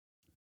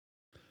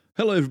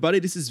Hello, everybody.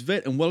 This is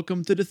Vet, and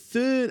welcome to the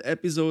third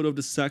episode of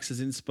the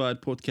Success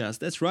Inspired podcast.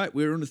 That's right,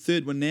 we're on the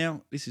third one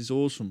now. This is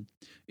awesome.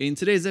 In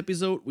today's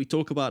episode, we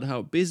talk about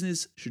how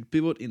business should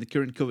pivot in the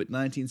current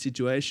COVID-19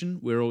 situation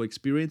we're all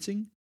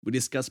experiencing. We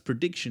discuss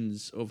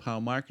predictions of how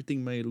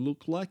marketing may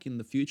look like in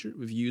the future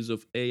with use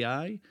of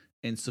AI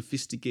and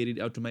sophisticated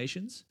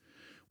automations.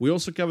 We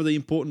also cover the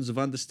importance of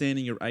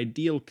understanding your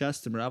ideal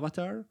customer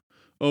avatar.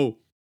 Oh,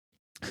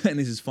 and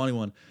this is a funny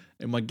one.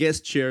 And my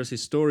guest shares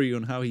his story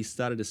on how he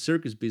started a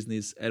circus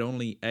business at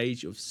only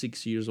age of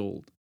 6 years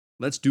old.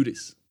 Let's do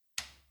this.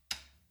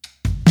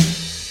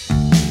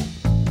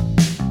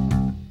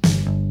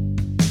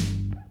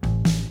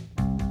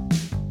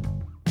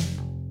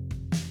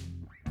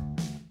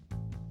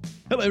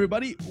 Hello,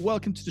 everybody.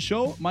 Welcome to the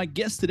show. My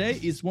guest today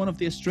is one of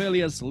the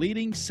Australia's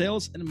leading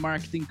sales and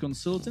marketing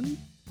consultant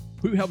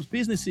who helps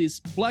businesses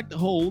plug the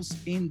holes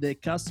in their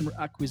customer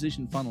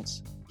acquisition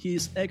funnels.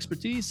 His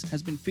expertise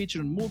has been featured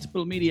on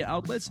multiple media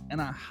outlets,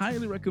 and I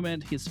highly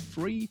recommend his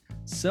free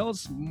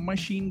Sales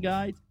Machine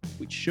Guide,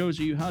 which shows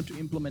you how to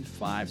implement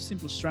 5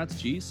 simple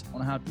strategies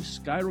on how to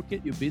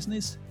skyrocket your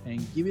business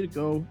and give it a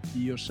go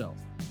yourself.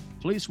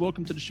 Please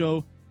welcome to the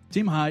show,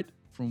 Tim Hyde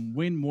from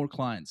Win More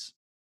Clients.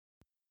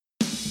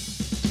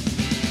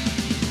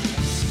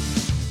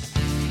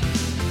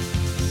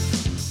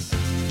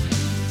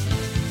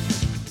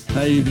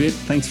 Hey, Vet,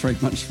 thanks very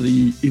much for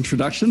the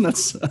introduction.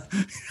 That's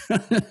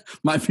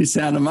made me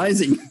sound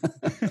amazing.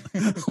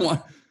 I'm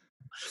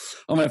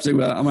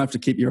gonna have to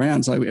keep you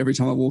around. So every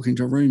time I walk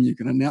into a room, you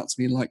can announce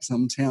me like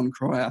some town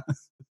crier.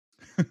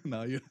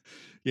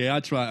 I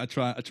try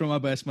my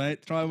best,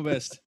 mate. Try my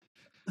best.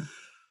 No,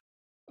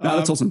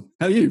 that's awesome.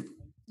 How are you?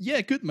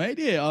 Yeah, good, mate.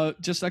 Yeah, I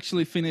just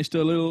actually finished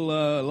a little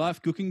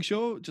live cooking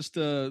show just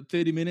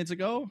 30 minutes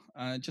ago.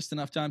 Just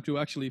enough time to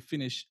actually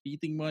finish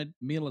eating my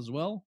meal as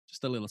well.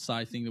 Just a little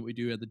side thing that we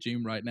do at the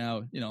gym right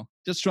now. You know,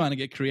 just trying to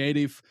get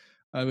creative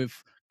with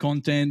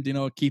content. You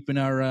know, keeping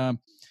our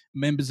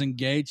members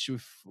engaged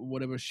with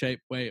whatever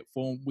shape, way,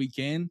 form we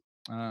can.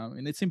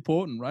 And it's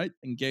important, right?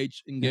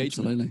 Engagement.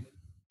 Absolutely.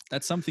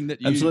 That's something that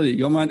you absolutely.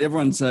 You mind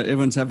everyone's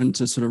having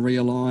to sort of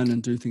realign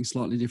and do things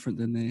slightly different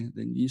than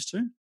they're used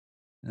to.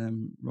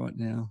 Right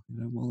now, you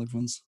know, while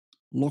everyone's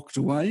locked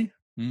away,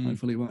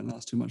 hopefully it won't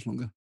last too much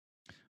longer.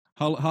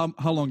 How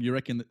long do you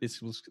reckon that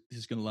this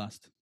is going to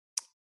last?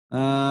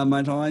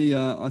 Mate,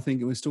 I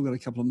think we've still got a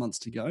couple of months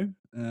to go.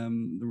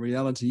 The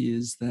reality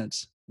is that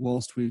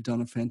whilst we've done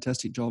a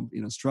fantastic job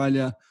in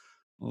Australia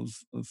of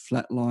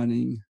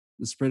flatlining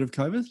the spread of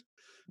COVID,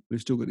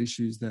 we've still got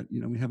issues that, you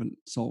know, we haven't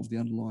solved the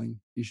underlying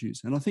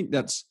issues. And I think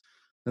that's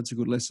a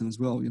good lesson as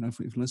well. You know,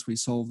 unless we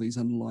solve these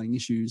underlying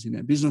issues in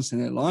our business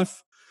and our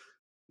life,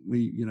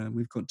 we can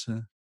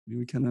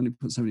only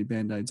put so many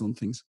band-aids on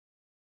things.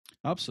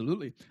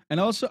 Absolutely.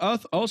 And I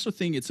also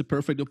think it's a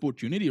perfect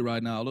opportunity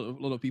right now. A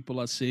lot of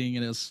people are seeing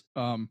it as,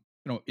 you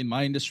know, in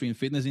my industry, in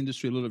fitness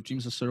industry, a lot of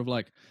gyms are sort of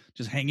like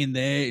just hanging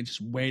there and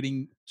just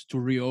waiting to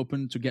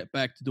reopen to get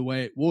back to the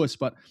way it was.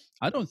 But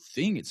I don't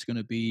think it's going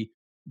to be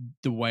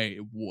the way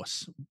it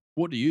was.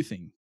 What do you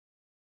think?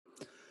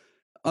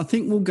 I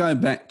think we'll go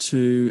back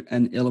to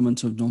an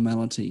element of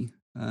normality.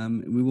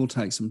 We will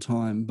take some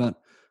time,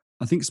 but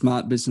I think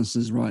smart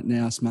businesses right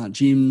now, smart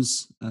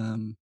gyms,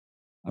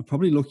 are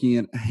probably looking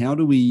at how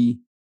do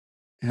we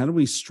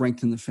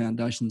strengthen the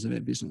foundations of our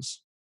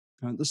business.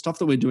 The stuff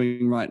that we're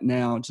doing right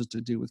now just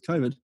to deal with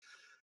COVID,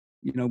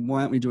 you know,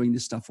 why aren't we doing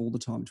this stuff all the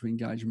time to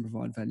engage and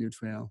provide value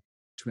to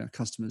our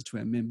customers, to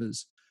our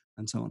members,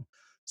 and so on?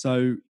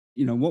 So,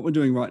 you know, what we're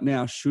doing right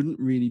now shouldn't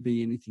really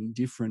be anything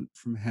different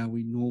from how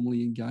we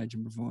normally engage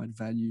and provide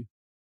value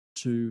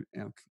to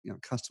our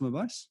customer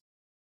base.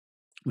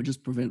 We're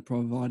just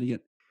providing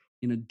it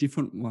in a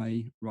different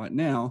way right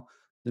now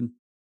than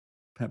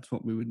perhaps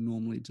what we would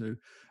normally do.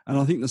 And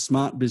I think the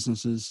smart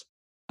businesses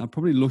are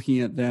probably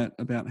looking at that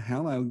about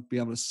how they'll be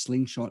able to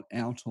slingshot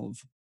out of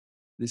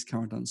this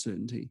current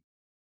uncertainty.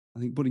 I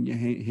think putting your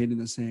head in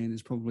the sand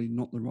is probably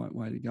not the right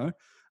way to go. And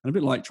a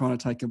bit like trying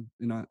to take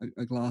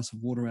a glass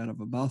of water out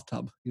of a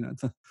bathtub. You know,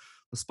 the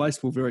space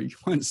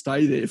won't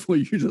stay there for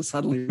you to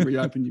suddenly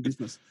reopen your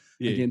business.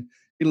 Yeah. Again,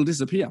 it'll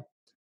disappear.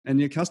 And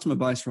your customer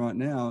base right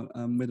now,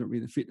 whether it be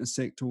the fitness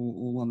sector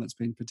or one that's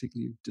been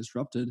particularly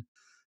disrupted,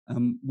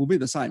 will be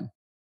the same.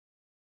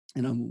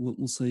 And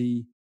we'll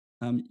see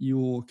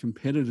your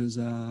competitors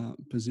are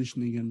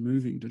positioning and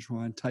moving to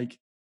try and take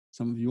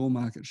some of your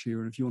market share.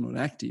 And if you're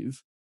not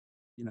active,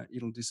 you know,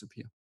 it'll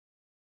disappear.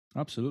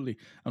 Absolutely.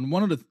 And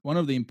one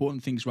of the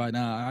important things right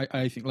now,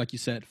 I think, like you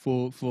said,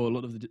 for a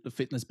lot of the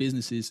fitness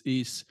businesses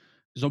is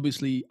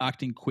obviously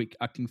acting quick,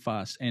 acting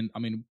fast. And I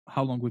mean,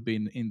 how long we've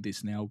been in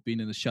this now? We've been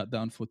in a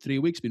shutdown for 3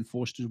 weeks, been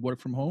forced to work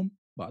from home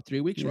about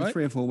 3 weeks, right?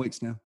 3 or 4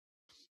 weeks now.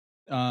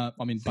 I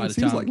mean, by the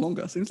seems time, like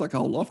longer. Seems like a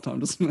whole lifetime,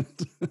 doesn't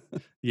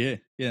it? Yeah.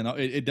 No,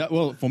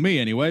 well, for me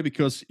anyway,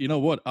 because you know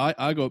what,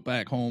 I got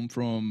back home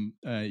from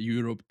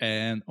Europe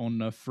and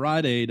on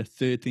Friday, the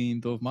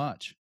 13th of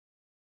March.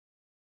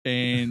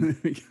 And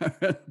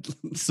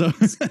so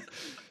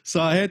So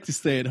I had to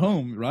stay at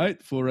home,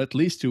 right, for at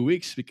least 2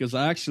 weeks because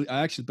I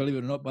actually believe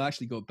it or not, but I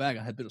actually got back.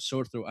 I had a bit of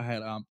sore throat. I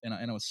had and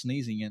I was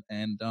sneezing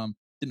and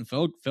didn't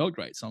felt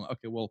great. So I'm like,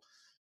 okay, well,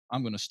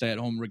 I'm gonna stay at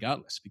home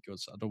regardless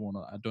because I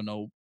don't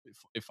know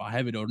if I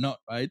have it or not,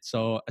 right?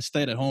 So I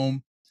stayed at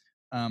home.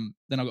 Then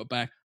I got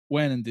back,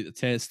 went and did the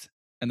test,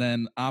 and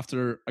then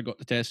after I got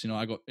the test,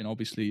 I got,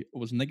 obviously it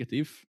was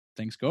negative,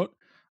 thanks God.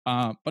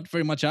 But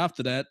very much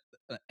after that,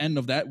 end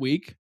of that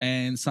week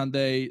and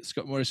Sunday,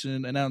 Scott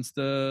Morrison announced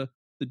the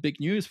big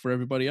news for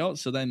everybody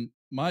else. So then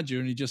my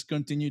journey just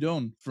continued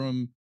on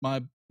from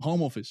my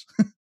home office,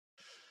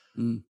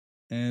 Mm.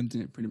 and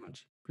Yeah, pretty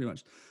much.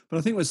 But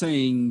I think we're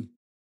seeing,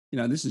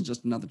 this is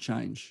just another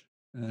change.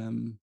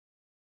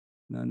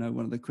 I know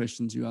one of the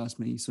questions you asked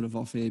me sort of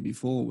off air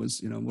before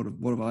was,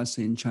 what have I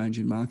seen change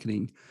in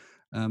marketing,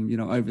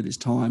 over this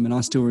time? And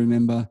I still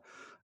remember,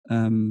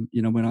 when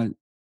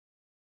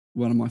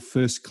one of my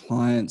first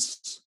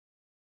clients,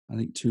 I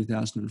think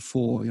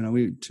 2004,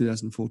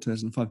 2004,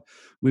 2005,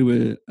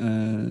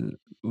 I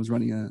was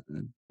running a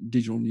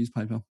digital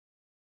newspaper.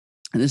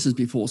 And this is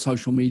before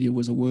social media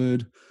was a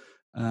word.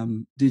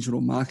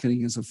 Digital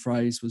marketing as a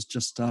phrase was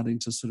just starting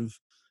to sort of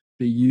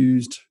be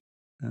used.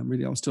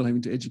 Really, I was still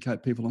having to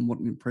educate people on what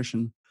an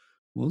impression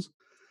was.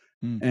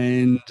 mm,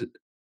 And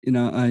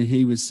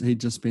he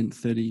just spent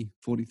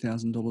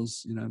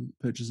 $40,000,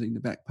 purchasing the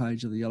back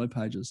page of the Yellow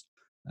Pages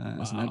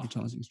as an wow.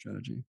 advertising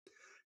strategy.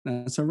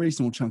 Now, it's a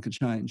reasonable chunk of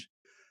change.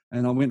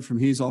 And I went from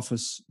his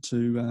office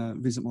to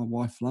visit my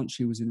wife for lunch.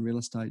 She was in real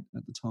estate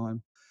at the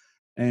time,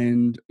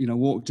 and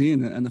walked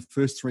in, and the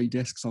first three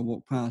desks I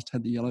walked past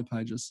had the Yellow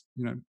Pages,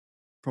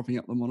 propping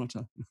up the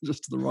monitor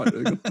just to the right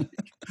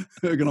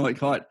ergonomic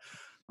height.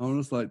 I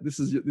was like, this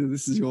is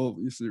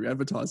your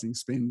advertising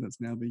spend that's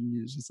now being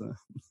used as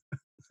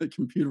a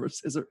computer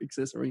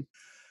accessory.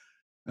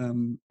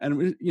 And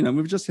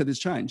we've just had this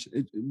change.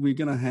 We're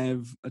going to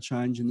have a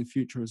change in the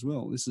future as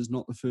well. This is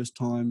not the first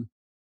time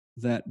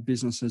that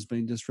business has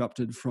been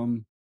disrupted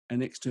from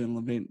an external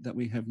event that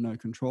we have no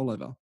control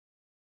over.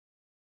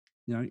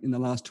 In the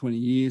last 20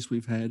 years,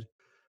 we've had,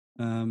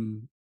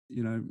 um,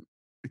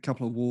 a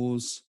couple of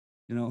wars,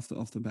 off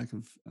the back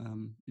of,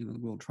 the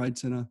World Trade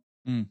Center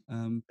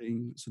Mm,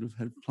 being sort of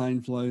had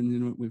plane flow.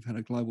 And we've had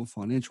a global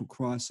financial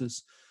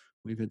crisis.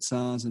 We've had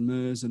SARS and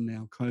MERS and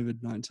now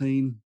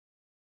COVID-19.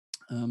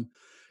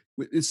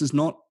 This is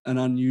not an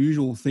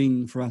unusual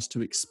thing for us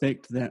to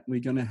expect that we're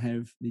going to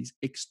have these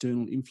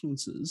external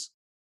influences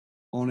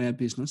on our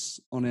business,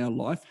 on our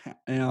life,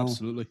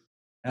 absolutely.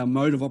 our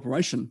mode of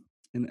operation,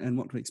 and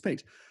what to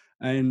expect.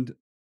 And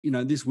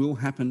this will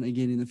happen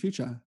again in the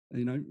future.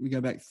 We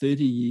go back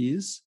 30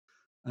 years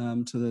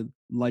to the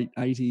late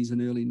 80s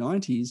and early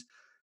 90s,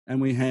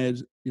 and we had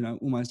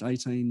almost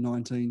 18,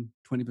 19,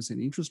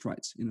 20% interest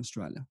rates in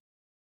Australia,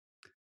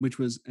 which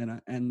was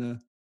and the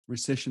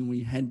recession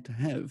we had to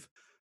have.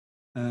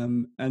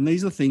 And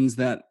these are things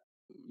that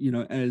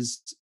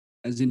as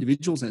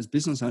individuals, as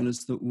business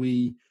owners, that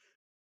we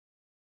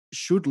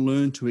should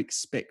learn to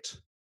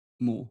expect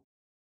more.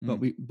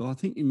 Mm. But I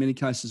think in many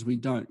cases we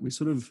don't. We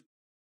sort of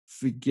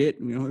forget.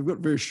 We've got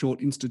very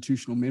short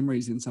institutional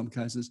memories in some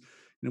cases.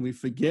 We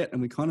forget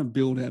and we kind of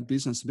build our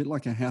business a bit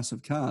like a house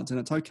of cards. And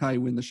it's okay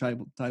when the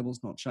table's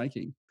not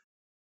shaking,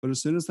 but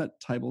as soon as that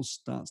table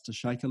starts to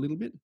shake a little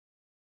bit,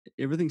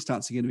 everything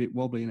starts to get a bit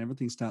wobbly and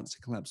everything starts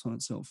to collapse on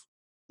itself.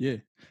 Yeah,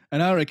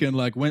 and I reckon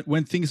like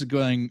when things are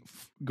going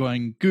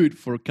good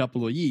for a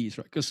couple of years,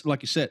 right? Because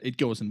like you said, it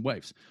goes in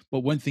waves.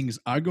 But when things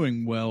are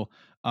going well,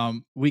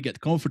 we get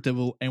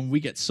comfortable and we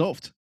get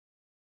soft,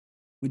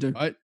 We do.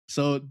 right?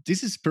 So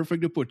this is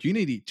perfect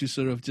opportunity to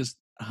sort of just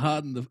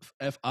harden the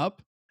f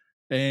up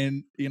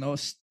and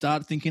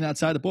start thinking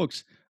outside the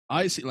box.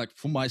 I see, like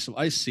for myself,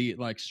 I see it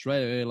like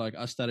straight away. Like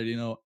I started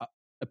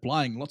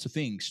applying lots of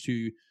things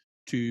to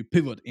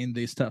pivot in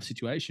this tough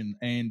situation,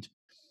 and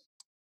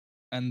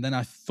then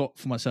I thought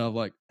for myself,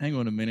 like, hang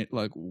on a minute,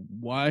 like,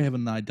 why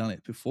haven't I done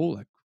it before?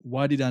 Like,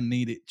 why did I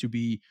need it to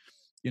be,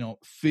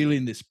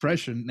 feeling this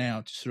pressure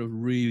now to sort of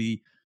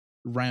really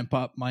ramp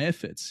up my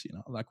efforts?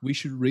 Like, we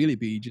should really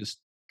be just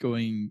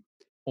going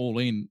all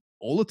in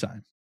all the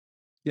time.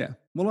 Yeah.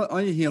 Well,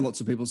 I hear lots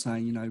of people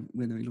saying,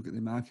 when we look at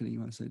their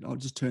marketing, I said, I'll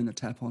just turn the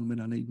tap on when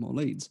I need more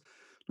leads.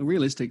 But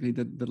realistically,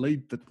 the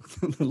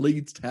the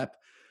leads tap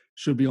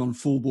should be on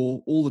full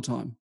bore all the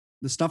time.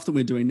 The stuff that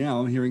we're doing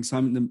now, I'm hearing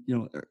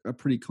a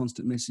pretty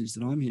constant message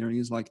that I'm hearing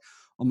is like,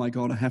 oh my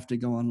God, I have to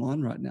go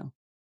online right now.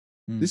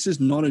 Mm, This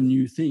is not a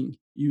new thing.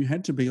 You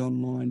had to be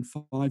online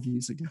 5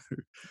 years ago.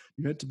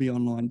 You had to be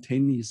online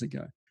 10 years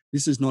ago.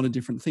 This is not a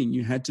different thing.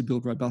 You had to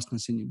build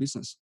robustness in your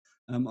business.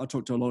 I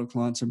talk to a lot of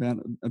clients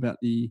about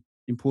the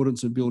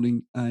importance of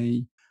building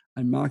a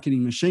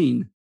marketing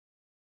machine,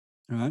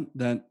 right?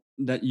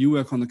 That you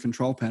work on the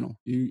control panel.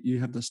 You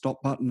have the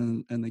stop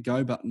button and the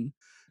go button,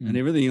 and mm,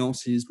 everything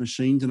else is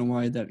machined in a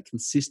way that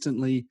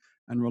consistently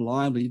and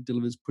reliably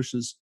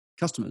pushes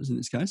customers, in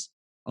this case,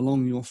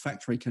 along your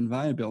factory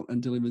conveyor belt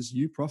and delivers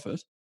you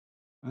profit,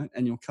 right?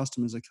 And your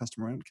customers a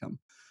customer outcome.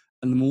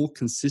 And the more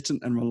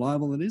consistent and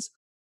reliable it is,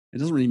 it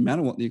doesn't really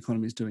matter what the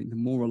economy is doing. The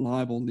more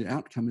reliable the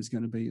outcome is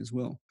going to be as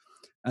well.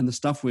 And the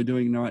stuff we're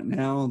doing right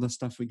now, the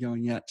stuff we're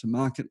going out to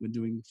market, we're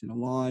doing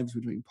lives,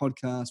 we're doing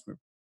podcasts, we're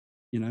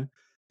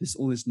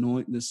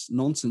this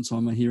nonsense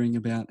I'm hearing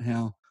about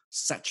how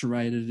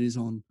saturated it is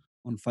on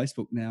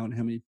Facebook now,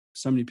 and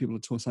so many people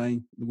are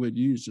saying the word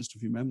used just a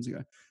few moments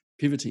ago,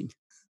 pivoting.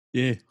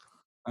 Yeah.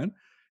 Right?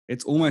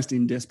 It's almost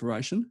in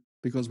desperation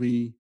because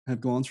we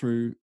have gone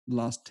through the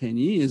last 10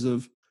 years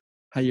of,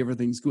 hey,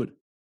 everything's good.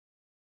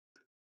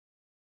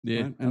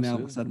 Yeah. Right? And now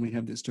all of a sudden we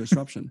have this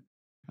disruption.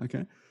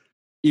 Okay.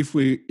 If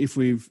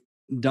we've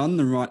done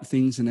the right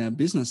things in our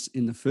business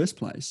in the first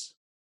place,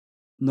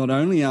 not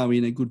only are we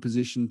in a good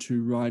position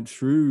to ride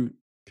through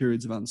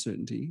periods of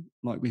uncertainty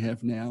like we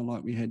have now,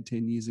 like we had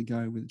 10 years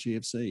ago with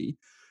GFC,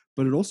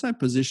 but it also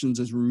positions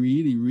us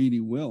really, really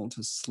well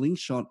to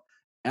slingshot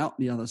out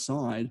the other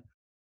side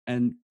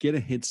and get a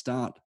head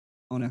start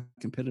on our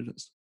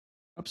competitors.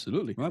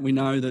 Absolutely. Right? We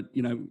know that,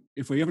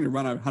 if we're going to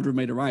run a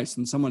 100-meter race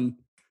and someone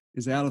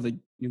is out of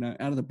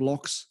the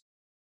blocks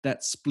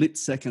that split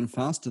second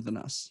faster than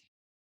us,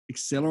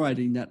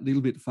 accelerating that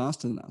little bit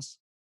faster than us,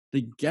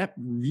 the gap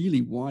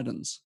really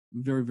widens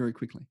very, very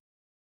quickly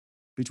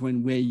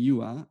between where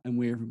you are and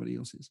where everybody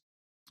else is.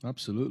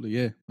 Absolutely,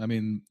 yeah. I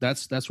mean,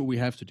 that's what we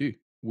have to do.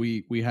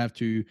 We have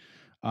to,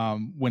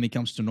 when it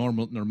comes to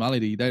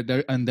normality,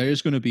 there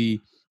is going to be,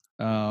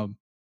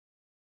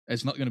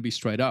 it's not going to be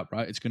straight up,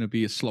 right? It's going to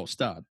be a slow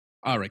start,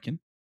 I reckon.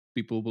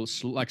 People will,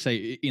 like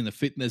say, in the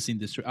fitness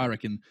industry, I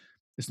reckon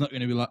it's not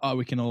going to be like, oh,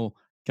 we can all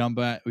come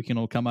back, we can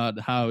all come out of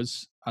the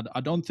house.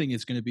 I don't think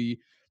it's going to be,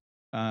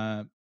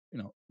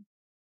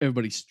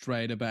 everybody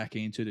straight back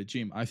into the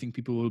gym. I think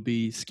people will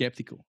be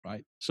skeptical,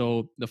 right?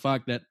 So the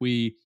fact that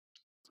we,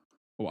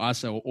 or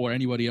us or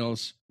anybody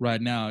else right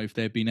now, if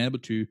they've been able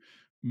to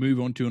move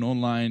on to an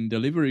online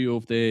delivery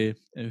of their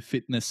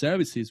fitness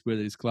services,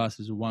 whether it's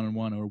classes or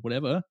one-on-one or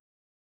whatever,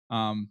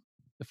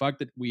 the fact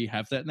that we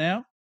have that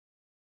now,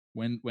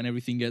 when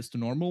everything gets to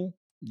normal,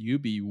 you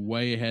be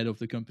way ahead of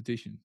the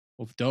competition,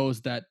 of those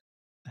that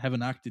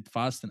haven't acted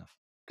fast enough.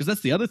 Because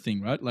that's the other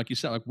thing, right? Like you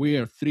said, like we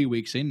are 3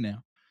 weeks in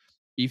now.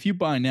 If you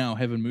by now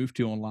haven't moved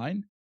to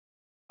online,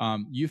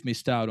 you've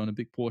missed out on a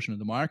big portion of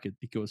the market,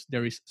 because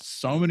there is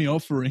so many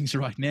offerings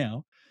right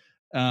now.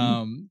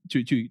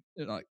 To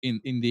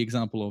in the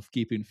example of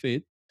keeping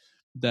fit,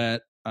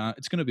 that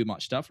it's going to be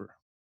much tougher.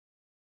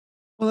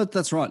 Well,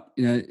 that's right.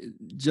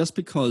 Just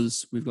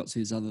because we've got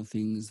these other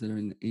things that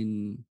are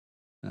in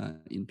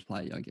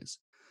play, I guess,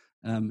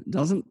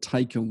 doesn't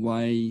take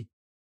away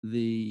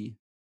the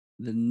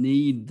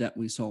need that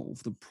we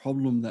solve, the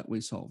problem that we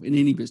solve in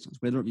any business,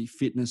 whether it be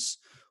fitness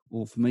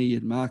or, for me,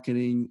 in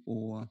marketing,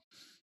 or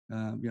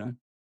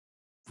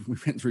we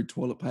went through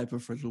toilet paper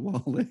for a little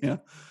while there.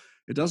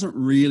 It doesn't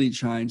really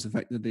change the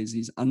fact that there's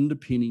these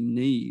underpinning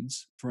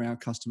needs for our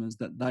customers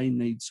that they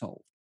need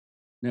solved.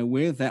 Now,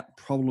 where that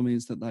problem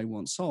is that they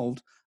want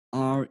solved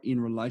are in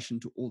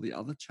relation to all the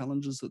other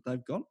challenges that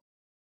they've got,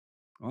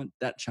 right?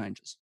 That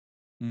changes.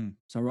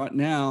 So right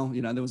now,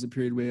 there was a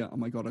period where, oh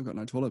my God, I've got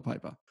no toilet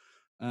paper.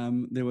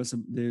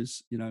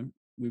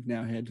 We've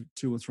now had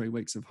 2 or 3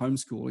 weeks of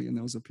homeschooling, and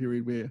there was a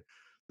period where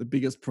the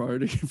biggest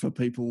priority for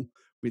people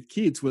with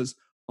kids was,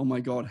 oh my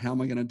God, how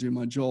am I going to do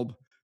my job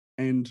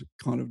and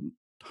kind of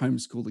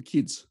homeschool the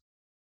kids?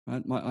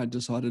 Right? I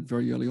decided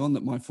very early on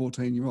that my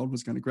 14-year-old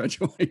was going to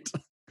graduate.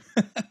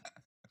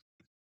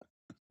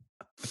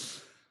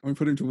 I'm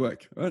put him to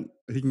work, right?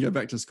 He can go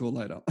back to school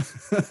later.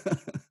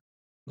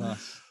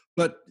 Nice.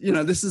 But,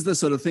 this is the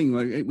sort of thing,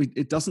 like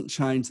it doesn't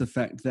change the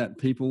fact that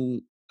people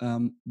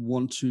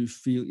want to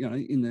feel,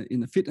 in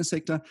the fitness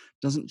sector,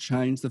 doesn't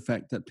change the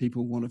fact that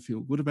people want to feel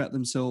good about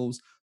themselves.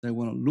 They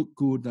want to look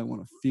good. They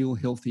want to feel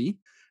healthy.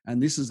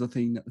 And this is the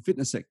thing that the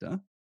fitness sector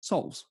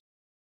solves,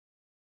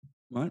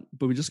 right?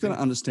 But we just got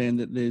to understand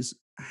that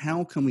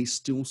how can we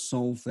still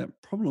solve that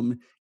problem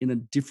in a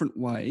different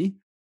way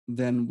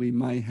than we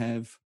may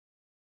have,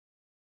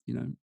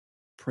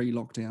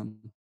 pre-lockdown,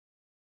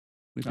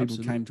 where people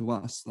came to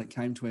us, they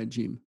came to our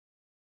gym.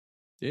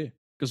 Yeah,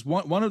 because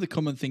one of the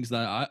common things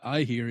that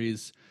I hear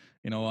is,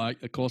 I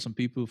call some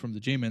people from the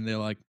gym and they're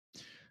like,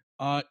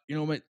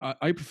 mate,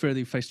 I prefer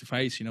the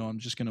face-to-face, I'm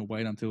just going to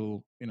wait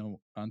until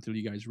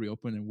you guys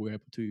reopen and we're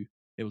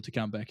able to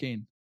come back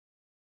in.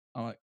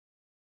 I'm like,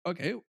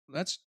 okay,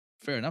 that's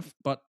fair enough,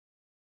 but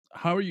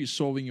how are you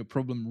solving your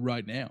problem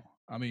right now?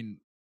 I mean,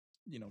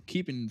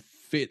 keeping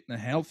fit and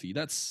healthy,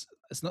 it's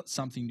not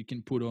something you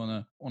can put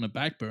on a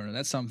back burner.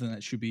 That's something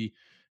that should be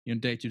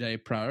day-to-day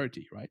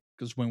priority, right?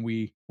 Because when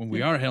we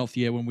are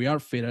healthier, when we are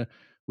fitter,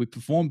 we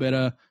perform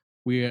better,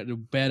 we're at a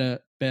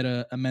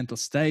better mental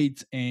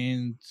state,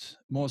 and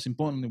most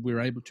importantly,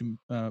 we're able to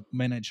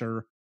manage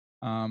our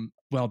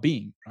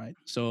well-being, right?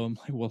 So I'm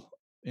like, well,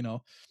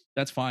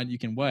 that's fine, you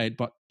can wait,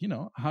 but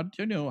how do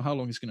you know how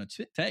long it's going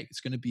to take?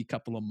 It's going to be a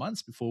couple of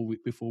months before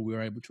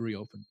we're able to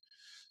reopen.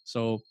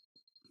 So,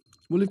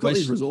 well, we've got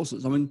these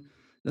resources. I mean,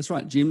 that's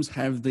right. Gyms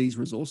have these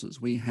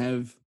resources. We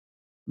have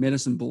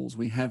medicine balls,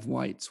 we have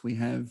weights, we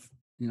have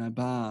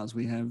bars,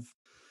 we have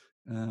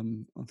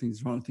I think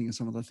it's trying to think of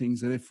some of the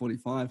things that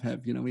F45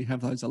 have. We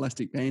have those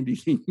elastic bandy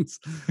things,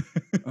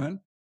 right?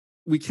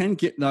 We can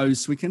get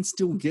those. We can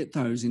still get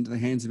those into the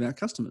hands of our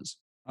customers.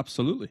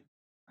 Absolutely.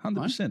 Right?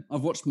 100%.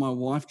 I've watched my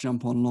wife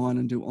jump online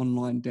and do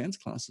online dance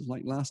classes.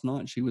 Like last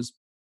night, she was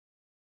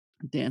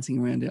dancing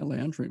around our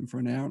lounge room for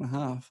an hour and a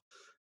half,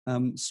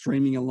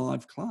 streaming a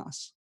live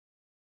class.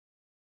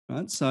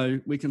 Right? So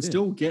we can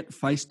still get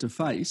face to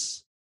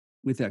face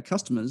with our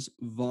customers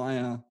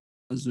via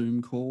a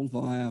Zoom call,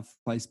 via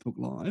Facebook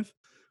Live.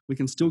 We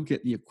can still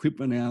get the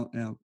equipment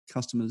our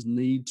customers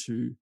need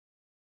to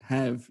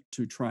have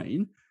to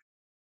train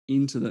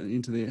into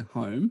their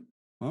home.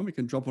 Right? We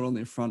can drop it on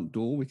their front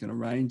door. We can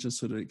arrange a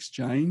sort of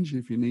exchange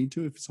if you need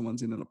to, if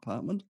someone's in an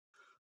apartment.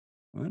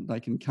 Right? They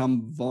can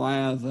come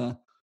via the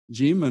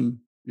gym and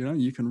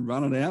you can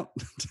run it out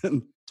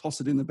and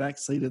toss it in the back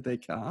seat of their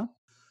car.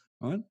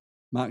 Right?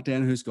 Mark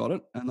down who's got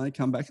it, and they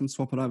come back and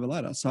swap it over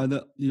later. So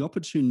the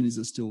opportunities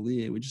are still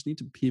there. We just need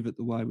to pivot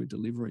the way we're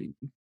delivering.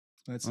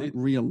 That's right? it.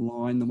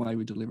 Realign the way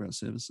we deliver our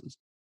services.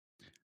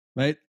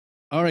 Mate,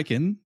 I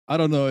reckon, I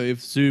don't know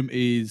if Zoom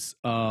is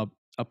a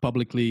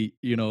publicly,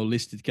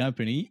 listed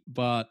company,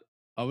 but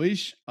I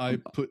wish I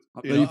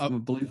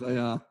believe they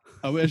are.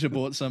 I wish I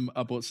bought some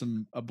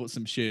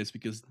shares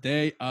because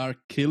they are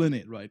killing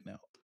it right now.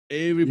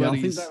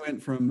 Everybody's. I think they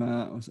went from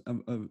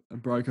a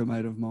broker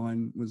mate of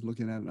mine was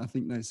looking at it. I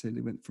think they said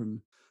it went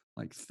from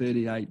like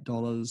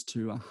 $38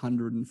 to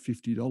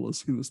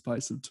 $150 in the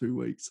space of 2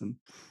 weeks, and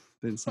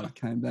then so it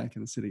came back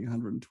and it's sitting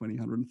 $120,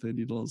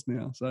 $130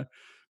 now. So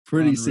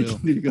pretty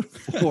significant. You've got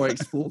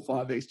 4x,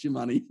 5x your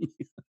money.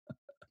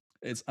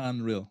 It's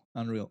unreal.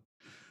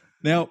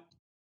 Now,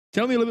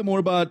 tell me a little bit more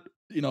about,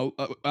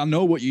 I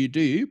know what you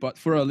do, but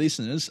for our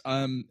listeners,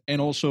 and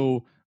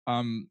also,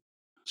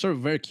 sort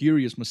of very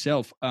curious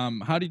myself.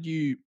 How did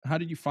you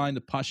find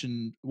the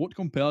passion? What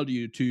compelled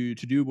you to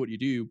do what you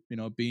do?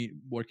 Be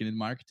working in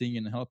marketing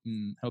and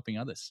helping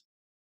others.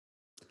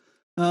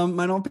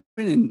 Mate, I've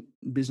been in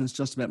business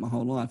just about my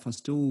whole life. I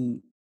still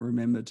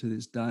remember to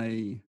this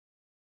day,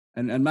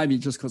 and maybe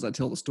just because I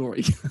tell the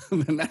story,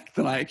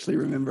 that I actually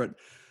remember it.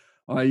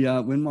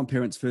 When my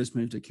parents first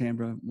moved to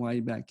Canberra way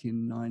back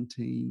in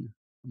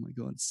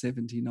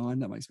 79,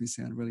 that makes me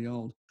sound really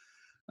old.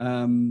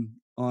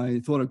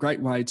 I thought a great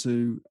way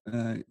to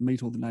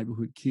meet all the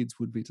neighbourhood kids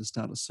would be to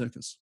start a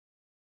circus.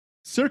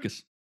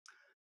 Circus?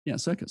 Yeah,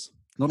 circus.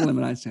 Not a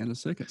lemonade stand, a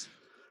circus.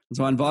 And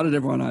so I invited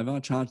everyone over. I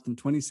charged them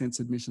 20 cents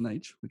admission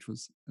each, which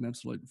was an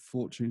absolute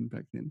fortune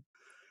back then.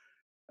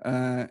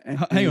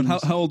 Hang on,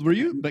 how old were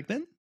you back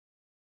then?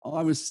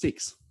 I was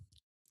 6.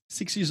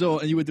 6 years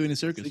old, and you were doing a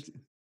circus? 6,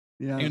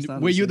 yeah. And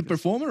were you the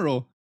performer,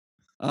 or?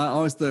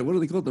 I was what do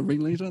they call it? The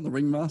ringleader, the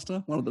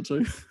ringmaster, one of the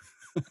two.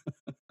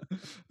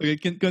 Okay,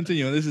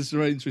 continue. This is a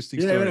very interesting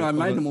story. Anyway, I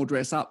made them all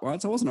dress up,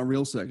 right? So it wasn't a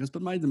real circus,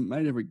 but got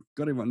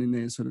everyone in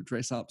there sort of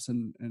dress ups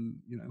and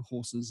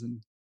horses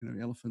and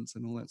elephants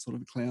and all that sort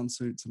of clown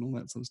suits and all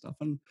that sort of stuff.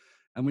 And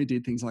we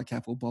did things like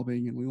apple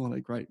bobbing, and we all had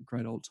a great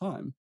old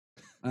time.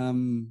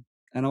 And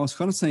I was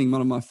kind of seeing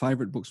one of my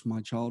favourite books from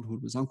my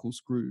childhood was Uncle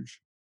Scrooge.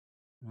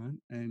 Right?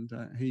 And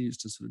he used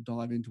to sort of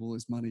dive into all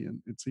his money,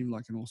 and it seemed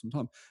like an awesome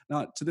time.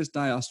 Now, to this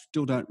day, I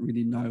still don't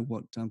really know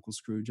what Uncle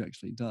Scrooge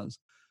actually does.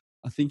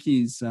 I think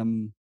he's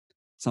some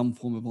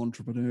form of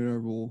entrepreneur,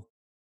 or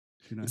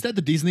Is that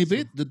the Disney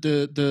bit?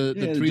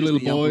 The three little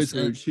boys.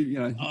 And he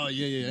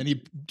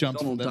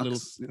jumps Donald from that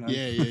Ducks, little.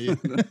 Yeah.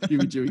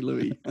 Huey, Dewey,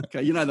 Louie.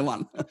 Okay, you know the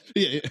one.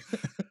 Yeah.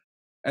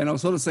 And I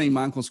was sort of seeing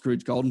my Uncle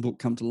Scrooge Golden Book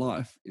come to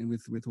life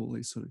with all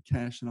these sort of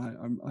cash, and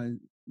I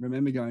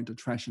remember going to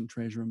Trash and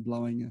Treasure and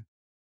blowing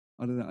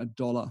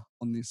 $1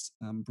 on this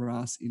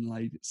brass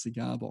inlaid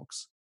cigar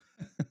box.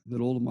 That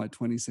all of my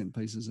 20-cent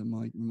pieces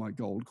and my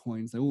gold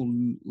coins, they all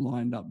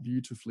lined up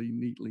beautifully,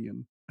 neatly,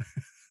 and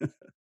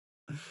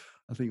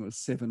I think it was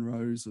 7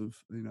 rows of,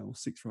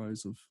 6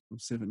 rows of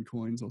 7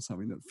 coins or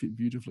something that fit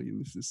beautifully in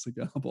this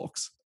cigar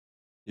box.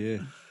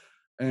 Yeah.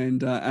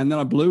 And then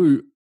I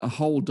blew a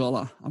whole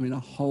 $1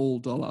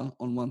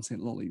 on 1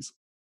 cent lollies.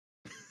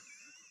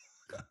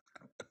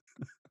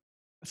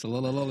 That's a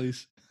lot of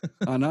lollies.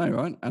 I know,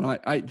 right? And I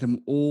ate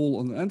them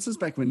all and this is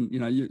back when,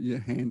 your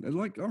hand,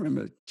 like I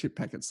remember chip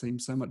packets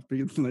seemed so much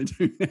bigger than they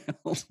do now.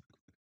 It's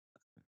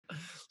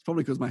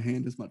probably because my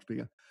hand is much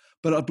bigger.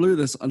 But I blew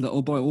this,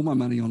 I'll buy all my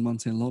money on 1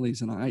 cent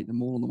lollies, and I ate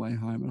them all on the way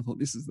home. And I thought,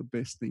 this is the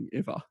best thing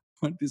ever.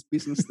 Right? This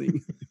business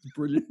thing is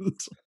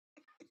brilliant.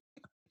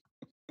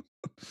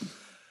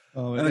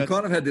 And I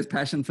kind of had this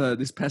passion for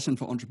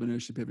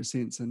entrepreneurship ever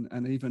since.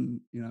 And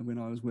even, when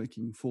I was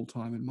working full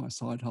time in my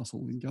side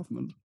hustle in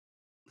government,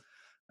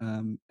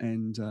 and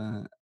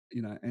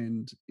in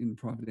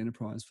private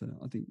enterprise for,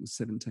 I think it was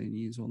 17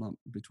 years all up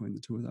between the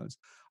two of those.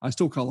 I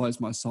still call those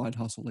my side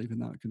hustle, even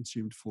though it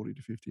consumed 40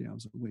 to 50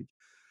 hours a week.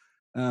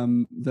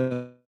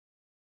 That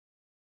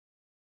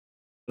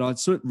I'd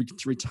sort of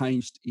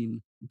retained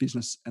in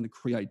business and the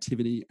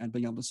creativity and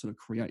being able to sort of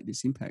create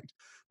this impact.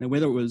 Now,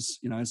 whether it was,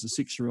 as a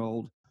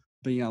 6-year-old,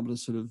 being able to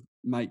sort of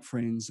make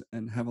friends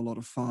and have a lot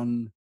of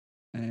fun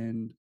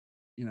and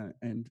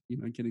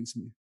getting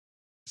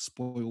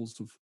spoils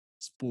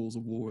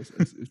of war,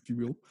 if you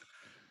will.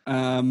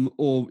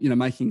 Or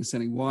making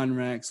selling wine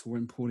racks, or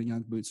importing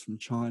UGG boots from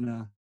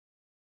China,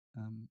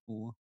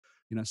 or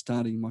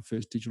starting my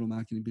first digital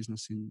marketing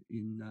business in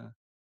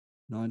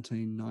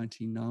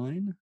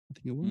 1999, I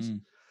think it was.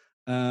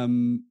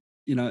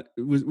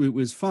 It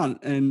was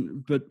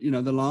fun. But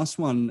the last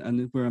one,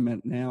 and where I'm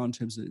at now in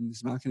terms of in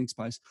this marketing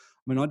space,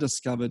 I mean, I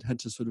had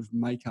to sort of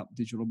make up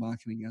digital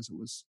marketing as it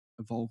was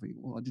evolving.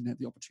 Well, I didn't have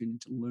the opportunity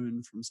to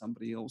learn from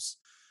somebody else.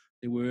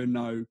 There were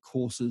no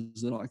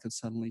courses that I could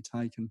suddenly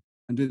take and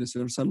do this.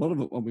 So a lot of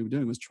it, what we were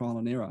doing was trial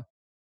and error.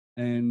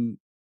 And,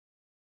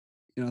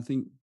 I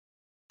think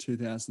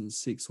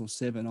 2006 or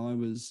 7, I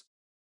was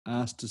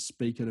asked to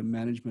speak at a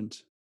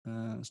management,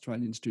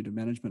 Australian Institute of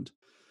Management,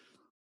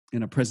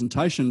 in a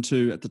presentation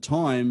to, at the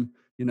time,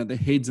 the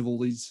heads of all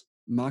these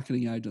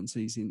marketing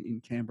agencies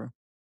in Canberra,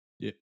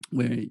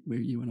 where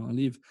you and I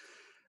live.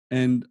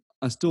 And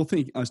I still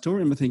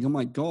remember thinking, oh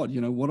my God,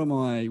 what am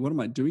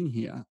I doing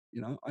here?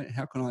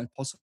 How can I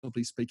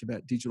possibly speak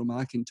about digital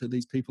marketing to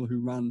these people who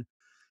run,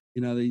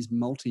 these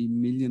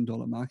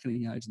multi-million-dollar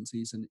marketing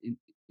agencies and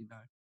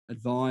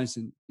advise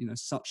and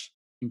such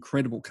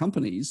incredible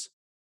companies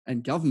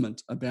and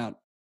government about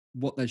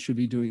what they should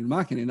be doing in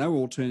marketing. And they were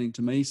all turning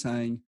to me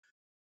saying,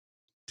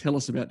 tell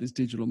us about this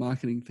digital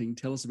marketing thing,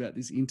 tell us about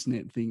this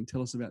internet thing,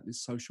 tell us about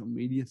this social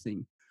media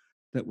thing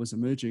that was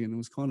emerging. And it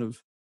was kind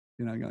of,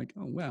 like,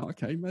 oh wow,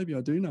 okay, maybe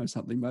I do know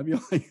something. Maybe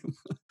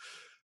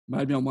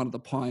I'm one of the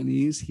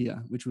pioneers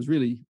here, which was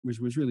really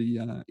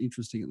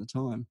interesting at the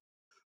time.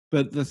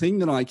 But the thing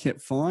that I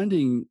kept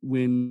finding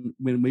when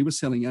we were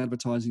selling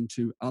advertising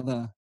to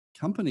other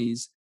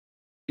companies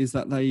is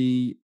that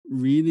they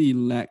really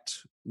lacked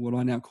what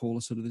I now call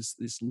a sort of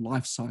this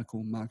life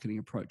cycle marketing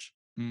approach,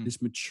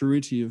 this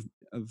maturity of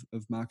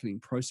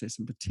marketing process,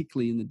 and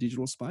particularly in the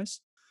digital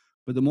space.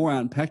 But the more I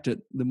unpacked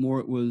it, the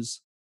more it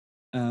was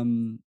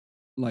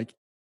like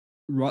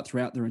right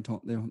throughout their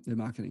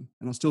marketing.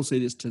 And I still see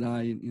this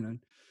today,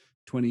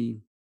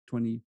 20,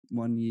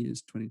 21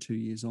 years, 22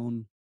 years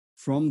on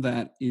from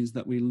that, is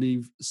that we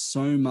leave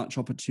so much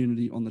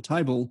opportunity on the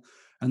table.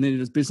 And then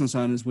as business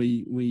owners,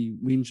 we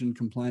whinge and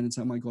complain and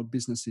say, oh my God,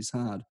 business is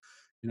hard.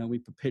 We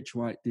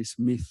perpetuate this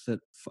myth that,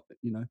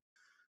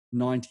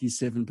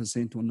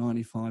 97% or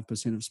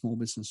 95% of small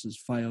businesses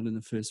failed in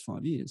the first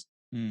 5 years.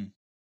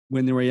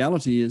 When the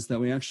reality is that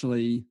we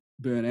actually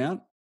burn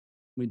out.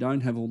 We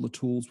don't have all the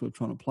tools we're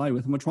trying to play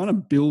with. And we're trying to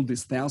build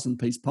this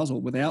 1,000-piece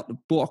puzzle without the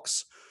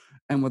box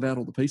and without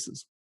all the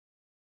pieces.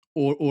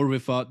 Or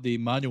without the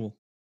manual.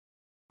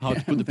 How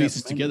to put the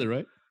pieces together,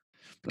 right?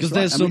 Because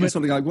there's so many.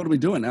 Sort of go, what are we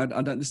doing?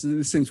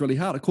 This seems really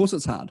hard. Of course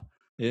it's hard.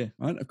 Yeah.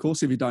 Right. Of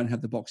course, if you don't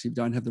have the box, if you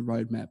don't have the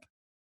roadmap,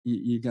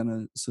 you're going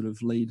to sort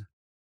of lead,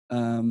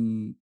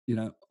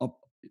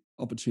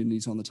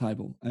 opportunities on the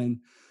table. And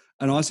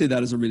I see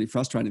that as a really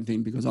frustrating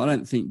thing, because I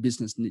don't think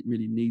business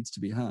really needs to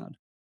be hard.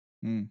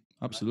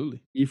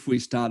 Absolutely. If we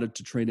started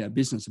to treat our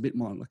business a bit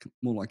more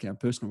like our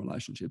personal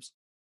relationships.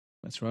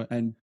 That's right.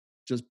 And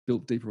just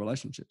build deeper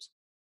relationships.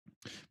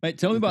 Mate,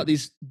 tell me about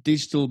these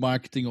digital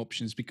marketing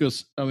options,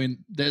 because, I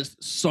mean, there's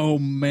so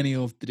many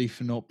of the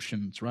different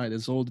options, right?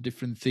 There's all the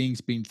different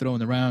things being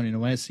thrown around,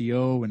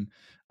 SEO and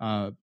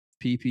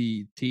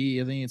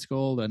PPT, I think it's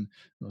called, and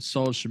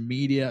social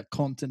media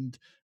content,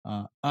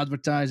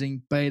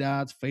 advertising, paid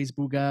ads,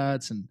 Facebook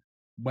ads, and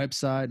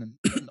website, and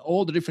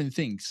all the different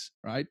things,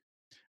 right?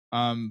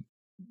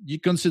 You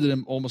consider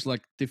them almost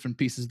like different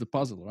pieces of the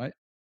puzzle, right?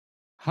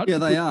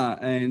 They are.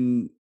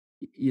 And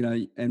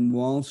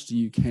whilst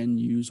you can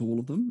use all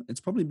of them,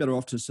 it's probably better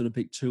off to sort of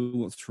pick 2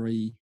 or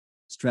 3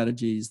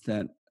 strategies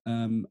that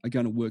are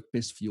going to work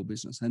best for your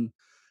business. And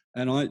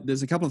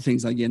there's a couple of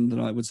things, again, that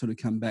I would sort of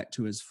come back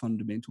to as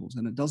fundamentals.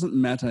 And it doesn't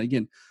matter,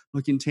 again,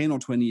 look, in 10 or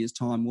 20 years'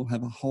 time, we'll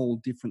have a whole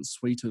different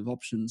suite of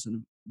options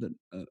that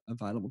are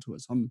available to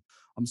us. I'm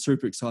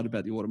super excited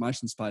about the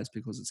automation space,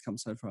 because it's come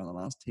so far in the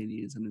last 10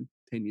 years. And in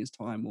 10 years'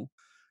 time, we'll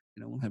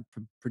have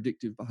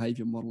predictive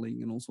behavior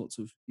modeling and all sorts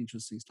of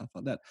interesting stuff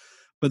like that.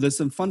 But there's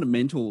some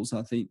fundamentals,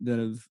 I think, that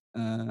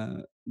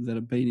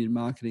have been in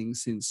marketing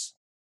since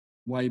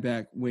way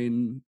back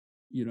when,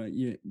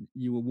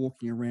 you were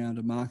walking around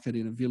a market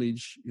in a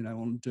village,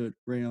 on dirt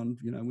ground,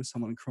 with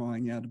someone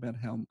crying out about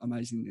how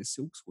amazing their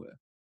silks were.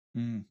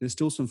 There's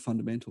still some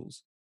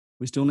fundamentals.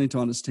 We still need to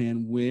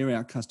understand where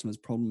our customer's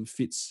problem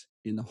fits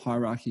in the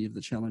hierarchy of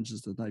the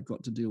challenges that they've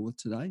got to deal with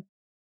today.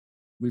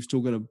 We've still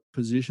got to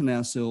position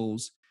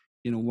ourselves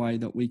in a way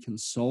that we can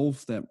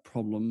solve that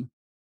problem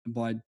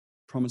by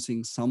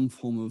promising some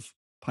form of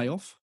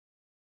payoff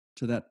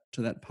to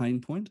that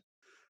pain point.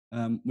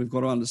 We've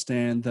got to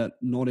understand that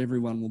not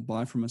everyone will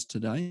buy from us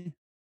today,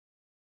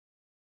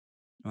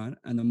 right?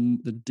 And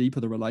the deeper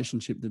the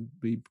relationship that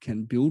we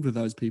can build with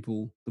those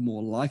people, the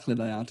more likely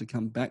they are to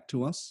come back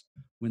to us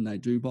when they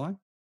do buy.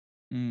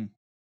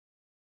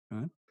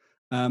 Right?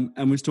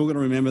 And we've still got to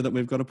remember that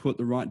we've got to put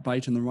the right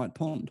bait in the right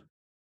pond.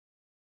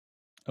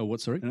 Oh, what?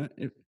 Sorry?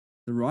 The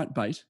right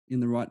bait in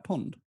the right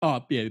pond.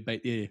 Oh, yeah,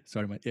 bait. Yeah.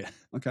 Sorry, mate. Yeah.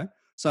 Okay.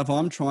 So if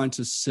I'm trying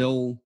to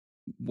sell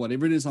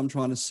whatever it is I'm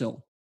trying to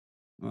sell,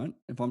 right?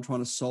 If I'm trying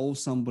to solve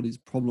somebody's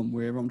problem,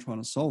 wherever I'm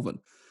trying to solve it,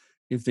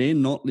 if they're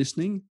not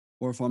listening,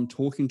 or if I'm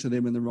talking to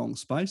them in the wrong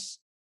space,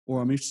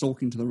 or I'm just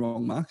talking to the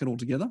wrong market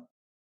altogether,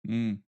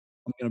 Mm.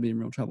 I'm going to be in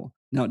real trouble.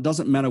 Now, it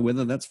doesn't matter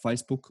whether that's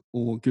Facebook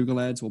or Google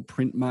Ads or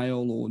print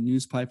mail or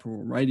newspaper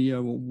or radio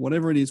or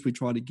whatever it is we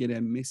try to get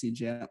our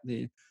message out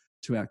there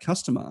to our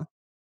customer,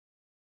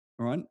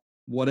 all right?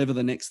 Whatever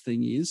the next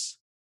thing is,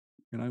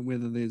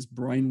 whether there's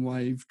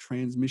brainwave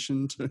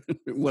transmission to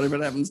whatever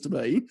it happens to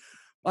be,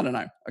 I don't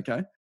know.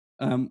 Okay.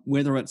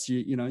 Whether it's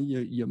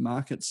your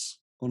markets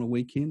on a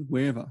weekend,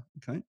 wherever.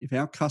 Okay. If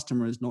our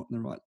customer is not in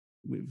the right,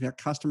 if our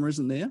customer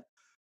isn't there,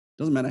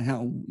 doesn't matter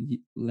how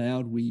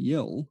loud we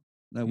yell,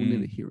 they will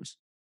never hear us.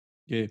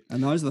 Yeah.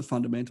 And those are the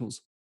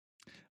fundamentals.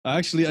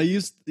 Actually, you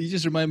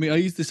just remind me, I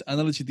used this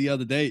analogy the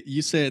other day.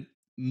 You said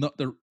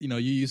you're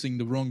using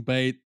the wrong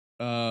bait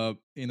in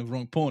the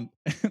wrong pond.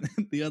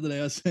 The other day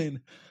I was saying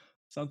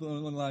something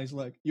along the lines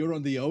like you're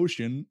on the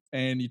ocean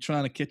and you're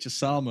trying to catch a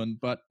salmon,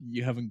 but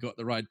you haven't got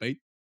the right bait.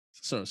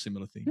 It's sort of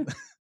similar thing.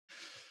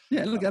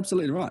 Yeah, look,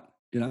 absolutely right.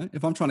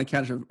 If I'm trying to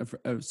catch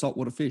a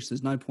saltwater fish,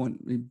 there's no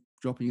point in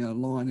dropping a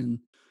line in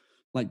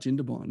Lake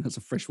Jindabyne. That's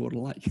a freshwater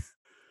lake.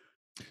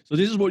 So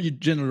this is what you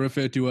generally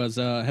refer to as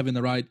having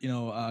the right,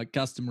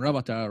 customer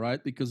avatar,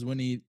 right? Because when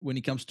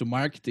it comes to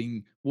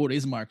marketing, what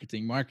is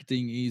marketing?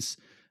 Marketing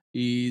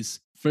is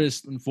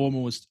first and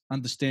foremost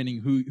understanding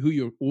who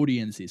your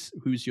audience is,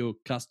 who's your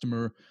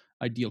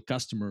ideal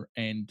customer,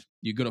 and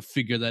you got to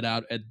figure that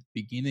out at the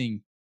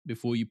beginning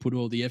before you put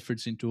all the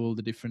efforts into all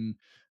the different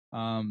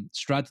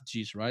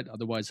strategies, right?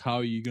 Otherwise, how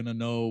are you going to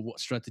know what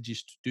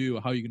strategies to do,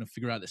 or how are you going to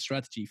figure out the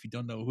strategy if you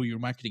don't know who you're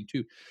marketing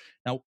to?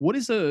 Now, what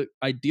is the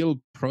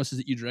ideal process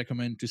that you'd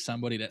recommend to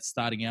somebody that's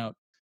starting out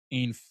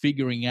in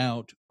figuring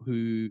out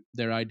who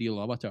their ideal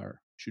avatar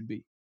should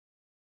be?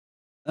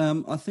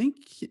 I think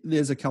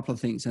there's a couple of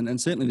things, and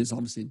certainly there's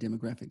obviously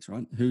demographics,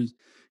 right? Who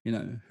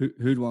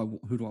do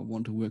I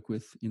want to work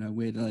with?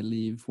 Where do they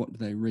live? What do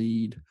they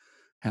read?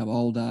 How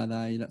old are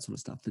they? That sort of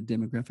stuff. The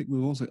demographic.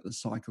 We've also got the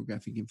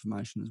psychographic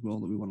information as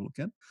well that we want to look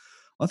at.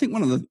 I think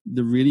one of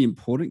the really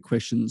important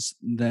questions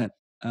that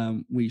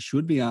we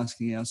should be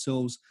asking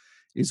ourselves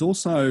is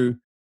also,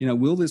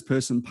 will this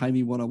person pay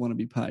me what I want to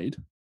be paid?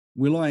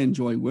 Will I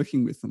enjoy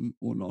working with them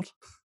or not?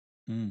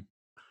 Mm.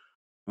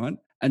 Right?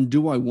 And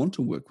do I want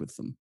to work with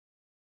them?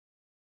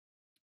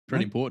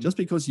 Pretty right? important. Just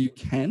because you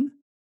can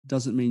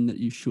doesn't mean that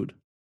you should.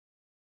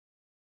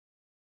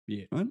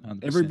 Yeah, right.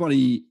 100%.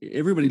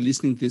 Everybody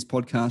listening to this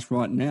podcast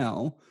right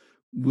now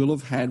will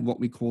have had what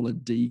we call a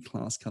D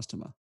class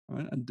customer,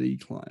 right? A D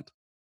client,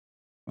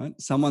 right?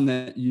 Someone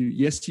that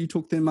you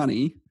took their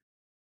money,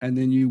 and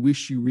then you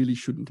wish you really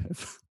shouldn't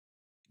have.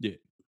 Yeah.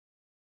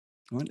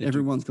 Right.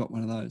 Everyone's got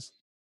one of those.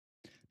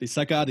 They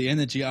suck out the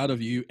energy out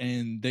of you,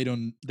 and they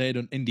don't.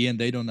 In the end,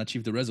 they don't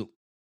achieve the result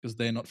because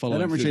they're not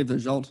following. They don't achieve the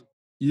result.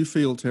 You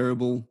feel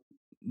terrible.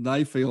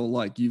 They feel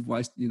like you've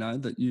wasted.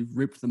 That you've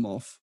ripped them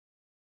off.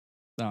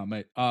 No,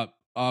 mate. I've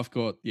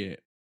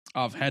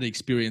had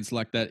experience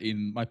like that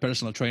in my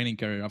personal training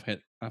career. I've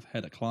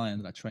had a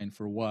client that I trained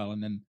for a while,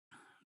 and then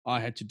I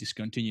had to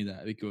discontinue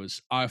that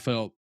because I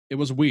felt it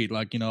was weird.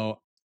 Like,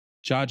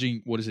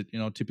 charging, what is it?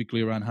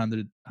 Typically around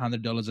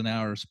 $100 an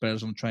hour as a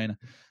personal trainer,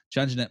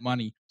 charging that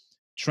money,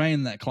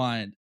 train that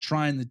client,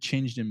 trying to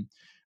change them.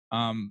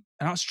 And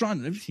I was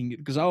trying everything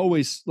because I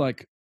always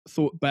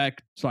thought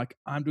back, it's like,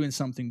 I'm doing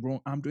something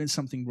wrong.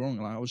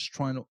 Like I was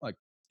trying to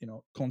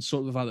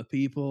consult with other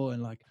people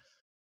and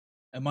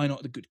am I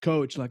not the good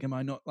coach? Like, am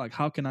I not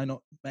how can I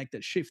not make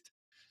that shift?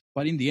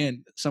 But in the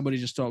end, somebody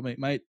just told me,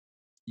 mate,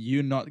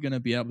 you're not going to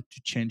be able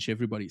to change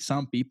everybody.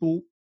 Some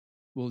people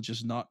will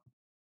just not,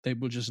 you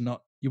will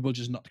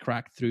just not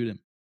crack through them.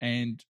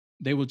 And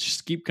they will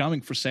just keep coming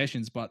for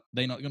sessions, but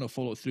they're not going to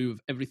follow through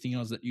with everything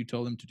else that you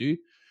told them to do.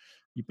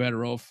 You're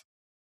better off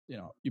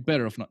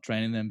not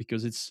training them,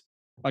 because it's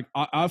like,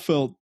 I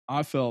felt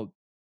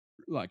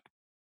like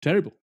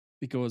terrible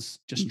because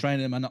just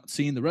training them and not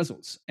seeing the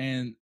results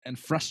and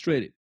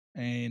frustrated.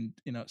 And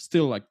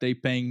still, like, they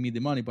paying me the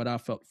money, but I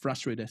felt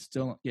frustrated,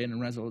 still not getting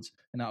results.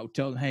 And I would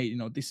tell them, hey,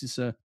 this is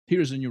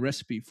here's a new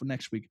recipe for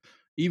next week.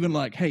 Even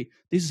like, hey,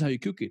 this is how you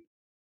cook it.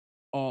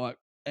 Or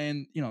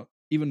and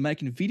even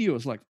making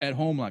videos like at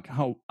home, like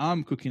how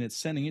I'm cooking it,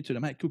 sending it to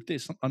them. Hey, cook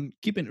this. I'm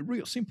keeping it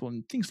real simple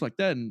and things like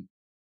that. And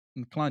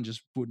the client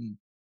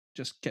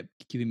just kept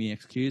giving me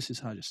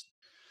excuses. It's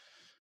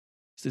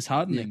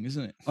disheartening,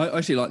 isn't it? I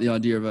actually like the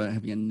idea of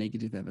having a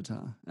negative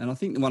avatar. And I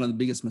think one of the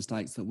biggest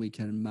mistakes that we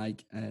can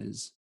make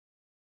as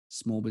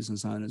small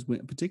business owners,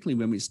 particularly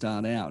when we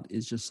start out,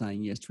 is just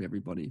saying yes to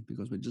everybody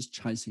because we're just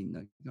chasing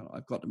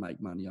I've got to make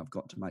money. I've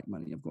got to make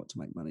money. I've got to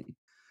make money.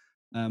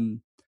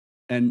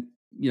 And,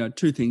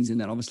 two things in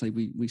that. Obviously,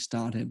 we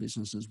start our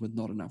businesses with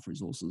not enough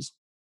resources.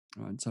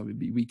 Right? So we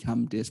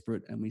become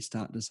desperate and we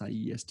start to say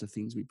yes to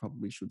things we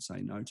probably should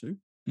say no to.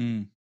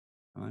 Mm.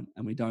 Right?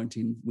 And we don't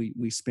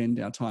we spend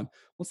our time.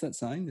 What's that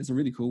saying? There's a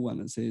really cool one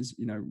that says,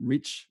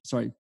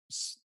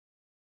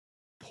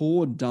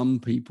 poor dumb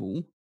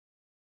people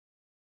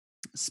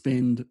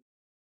spend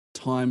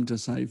time to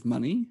save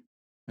money,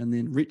 and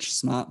then rich,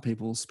 smart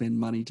people spend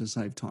money to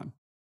save time.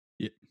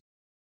 Yeah.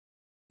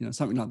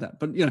 Something like that.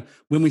 But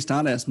when we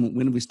start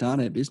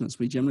our business,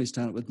 we generally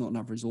start it with not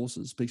enough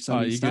resources. So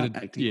we start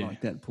acting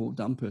like that poor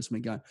dumb person. We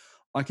go,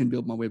 I can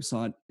build my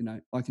website.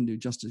 I can do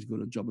just as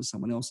good a job as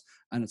someone else,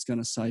 and it's going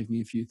to save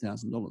me a few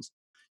 $1,000s.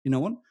 You know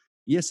what?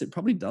 Yes, it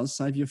probably does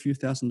save you a few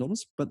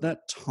 $1,000s, but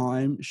that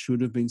time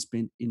should have been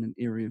spent in an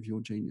area of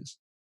your genius.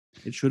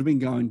 It should have been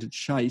going to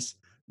chase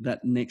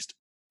that next,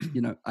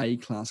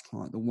 A-class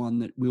client, the one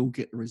that will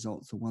get the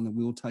results, the one that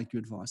will take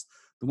your advice,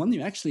 the one that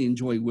you actually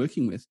enjoy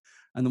working with,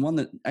 and the one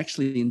that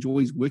actually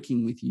enjoys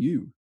working with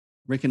you,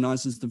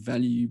 recognizes the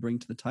value you bring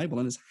to the table,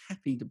 and is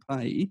happy to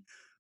pay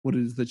what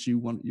it is that you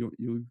want,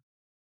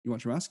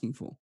 what you're asking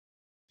for.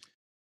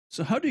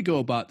 So how do you go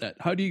about that?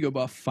 How do you go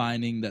about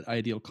finding that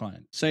ideal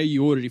client? Say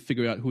you already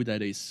figure out who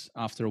that is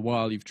after a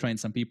while, you've trained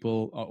some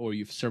people or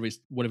you've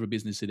serviced whatever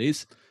business it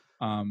is.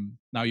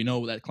 Now you know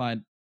what that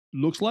client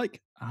looks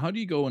like. How do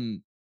you go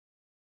and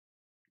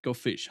go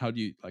fish? How do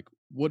you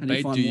what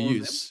bait do you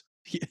use?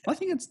 Yeah. I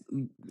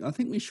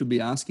think we should be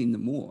asking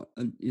them more.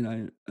 I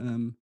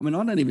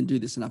don't even do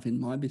this enough in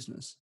my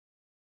business.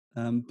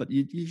 But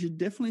you should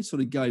definitely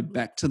sort of go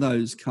back to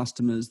those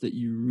customers that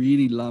you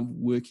really love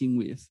working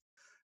with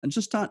and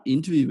just start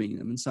interviewing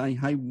them and saying,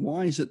 hey,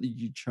 why is it that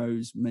you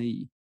chose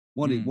me?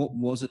 What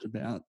was it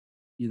about,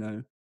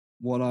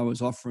 what I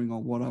was offering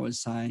or what I was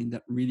saying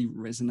that really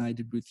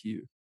resonated with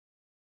you?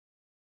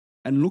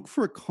 And look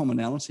for a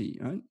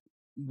commonality.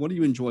 What do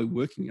you enjoy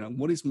working?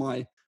 What is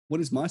my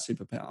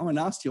superpower?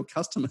 Ask your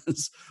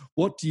customers,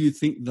 what do you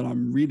think that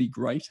I'm really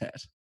great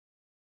at?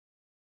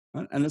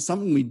 Right? And it's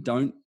something we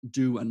don't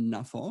do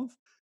enough of.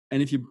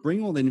 And if you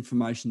bring all that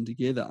information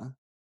together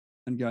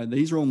and go,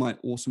 these are all my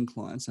awesome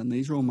clients and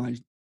these are all my,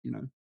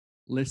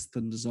 less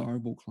than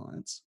desirable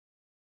clients,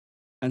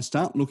 and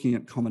start looking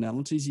at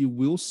commonalities, you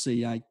will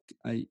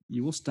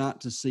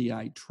start to see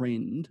a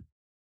trend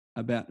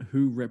about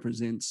who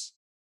represents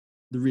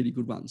the really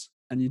good ones.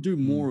 And you do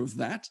more of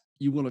that,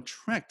 you will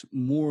attract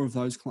more of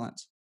those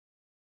clients.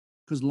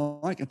 Because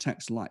like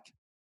attracts like.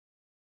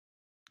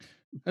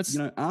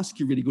 Ask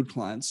your really good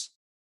clients,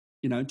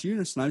 do you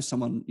just know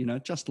someone,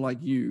 just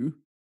like you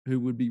who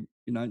would be,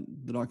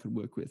 that I could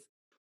work with?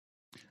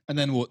 And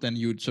then what? Then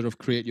you'd sort of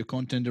create your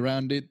content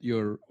around it,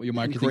 your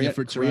marketing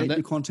efforts around that? Create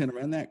your content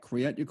around that.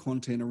 Create your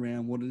content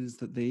around what it is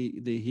that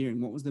they're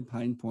hearing. What was their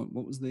pain point?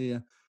 What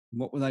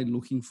were they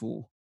looking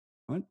for?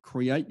 Right?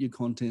 Create your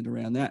content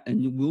around that,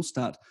 and you will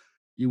start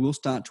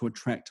to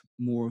attract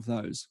more of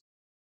those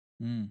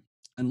and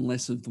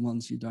less of the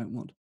ones you don't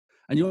want.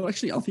 And you'll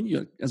actually, I think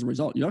as a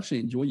result, you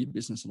actually enjoy your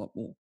business a lot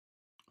more.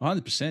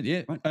 100%,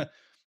 yeah. Right.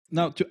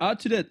 Now, to add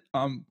to that,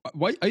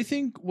 I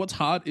think what's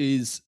hard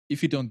is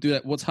if you don't do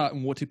that, what's hard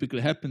and what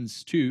typically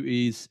happens too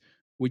is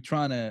we're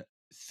trying to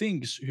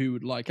think who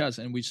would like us,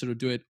 and we sort of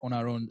do it on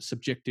our own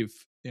subjective,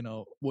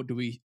 how do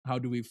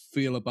we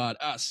feel about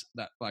us,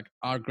 that like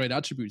our great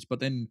attributes. But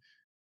then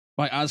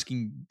by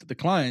asking the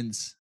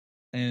clients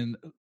and,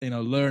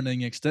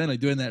 learning externally,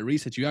 doing that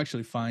research, you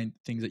actually find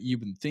things that you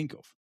wouldn't think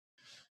of,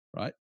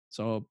 right?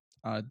 So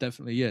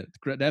definitely, yeah,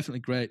 definitely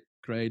great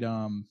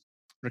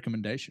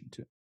recommendation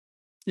too.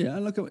 Yeah,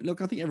 look,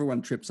 I think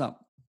everyone trips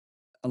up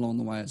along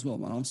the way as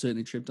well. I've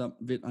certainly tripped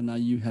up a bit. I know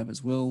you have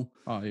as well.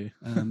 Oh yeah.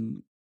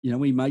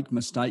 We make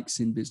mistakes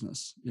in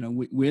business.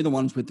 We're the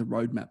ones with the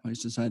roadmap. I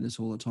used to say this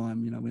all the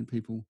time. When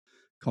people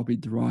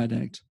copied the Riot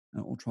Act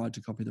or tried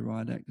to copy the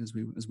Riot Act as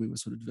we were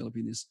sort of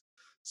developing this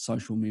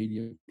social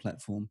media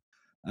platform,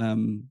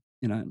 and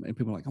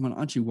people are like,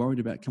 aren't you worried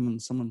about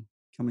someone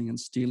coming and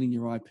stealing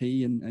your IP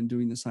and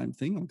doing the same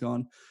thing? I'm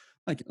going,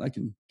 they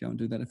can go and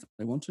do that if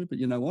they want to, but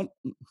you know what?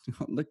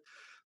 Look,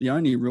 the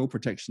only real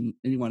protection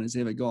anyone has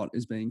ever got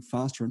is being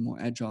faster and more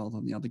agile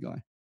than the other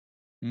guy.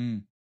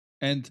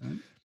 And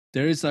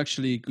there is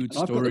actually a good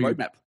story. I've got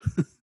the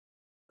roadmap.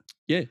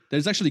 Yeah,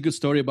 there's actually a good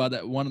story about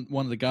that. One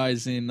of the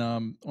guys in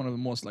one of the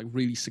most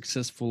really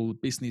successful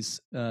business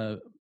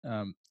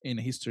in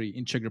history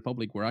in Czech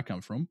Republic, where I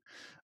come from.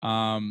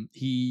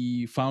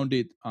 He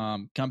founded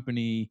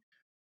company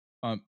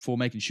for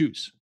making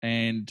shoes,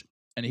 and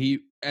he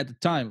at the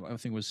time, I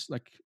think it was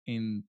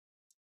in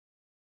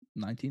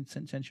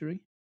 19th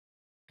century.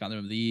 Can't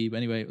remember the year, but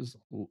anyway, it was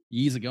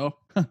years ago,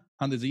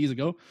 hundreds of years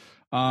ago.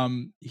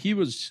 He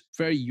was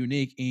very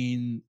unique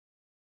in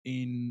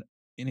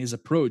his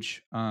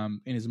approach,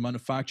 in his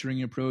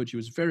manufacturing approach. He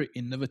was very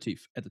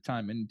innovative at the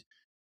time, and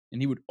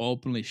he would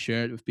openly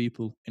share it with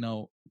people,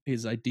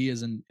 his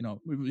ideas, and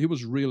he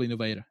was really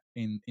innovator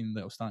in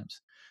those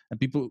times. And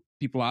people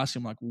ask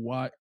him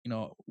why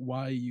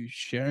are you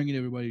sharing it,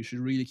 everybody? You should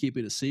really keep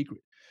it a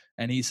secret.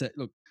 And he said,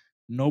 look,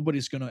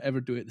 nobody's gonna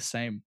ever do it the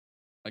same.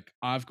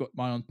 I've got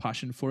my own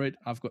passion for it.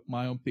 I've got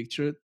my own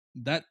picture.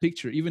 That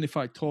picture, even if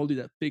I told you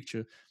that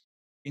picture,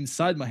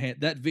 inside my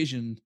head, that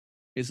vision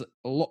is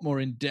a lot more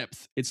in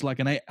depth. It's like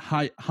an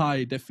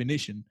high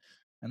definition,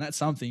 and that's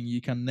something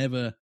you can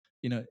never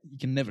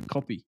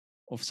copy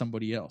of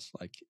somebody else.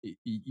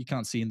 You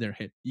can't see in their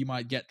head. You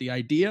might get the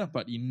idea,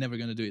 but you're never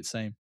going to do it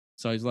same.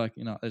 So it's like,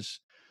 there's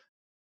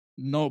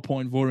no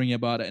point worrying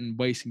about it and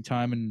wasting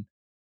time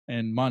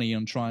and money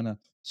on trying to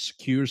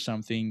secure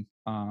something.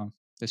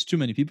 There's too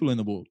many people in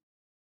the world.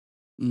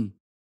 Mm,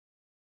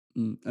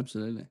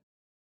 absolutely.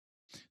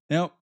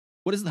 Now,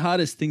 what is the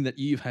hardest thing that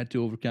you've had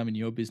to overcome in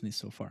your business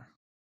so far?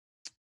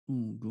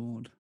 Oh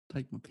God,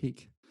 take my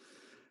pick.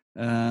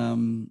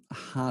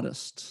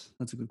 Hardest.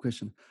 That's a good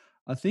question.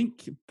 I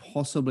think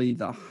possibly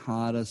the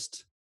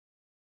hardest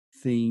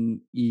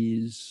thing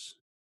is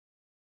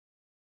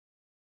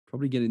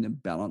probably getting the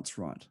balance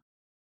right.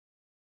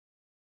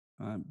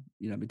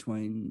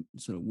 Between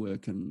sort of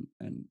work and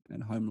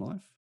home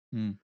life.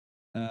 Mm.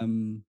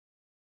 Um,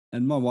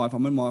 and my wife,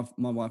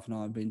 my wife and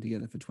I have been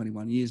together for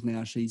 21 years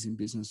now. She's in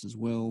business as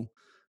well.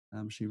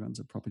 She runs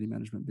a property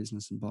management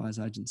business and buyers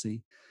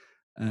agency,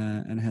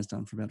 and has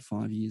done for about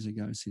 5 years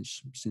ago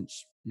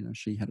since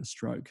she had a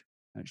stroke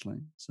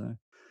actually. So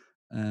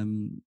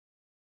um,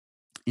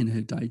 in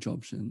her day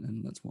job,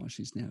 and that's why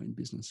she's now in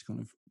business, kind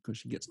of because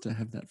she gets to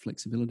have that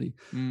flexibility.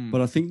 Mm.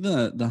 But I think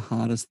the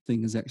hardest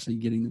thing is actually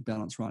getting the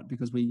balance right,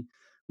 because we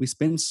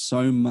spend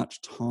so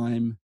much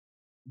time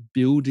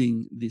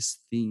building this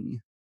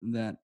thing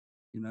that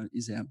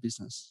is our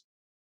business,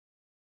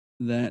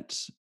 that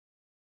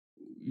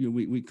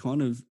we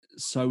kind of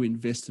so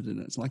invested in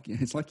it. It's like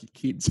your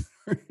kids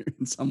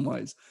in some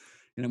ways.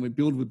 We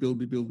build, we build,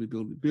 we build, we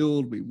build, we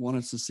build. We want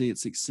us to see it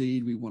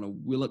succeed. We want to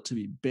will it to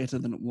be better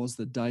than it was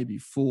the day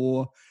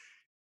before.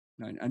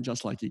 And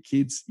just like your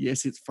kids,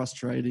 yes, it's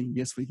frustrating.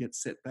 Yes, we get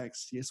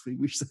setbacks. Yes, we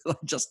wish that I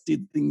just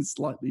did things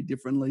slightly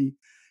differently.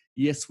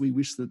 Yes, we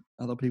wish that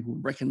other people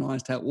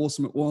recognized how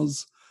awesome it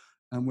was,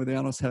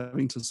 without us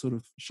having to sort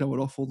of show it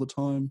off all the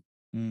time.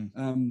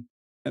 Mm.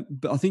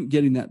 But I think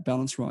getting that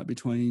balance right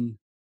between,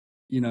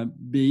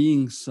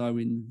 being so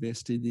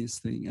invested in this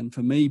thing, and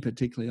for me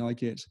particularly, I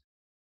get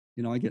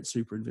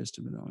super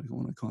invested in it. I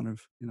want to kind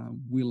of,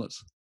 will it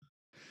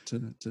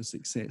to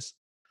success.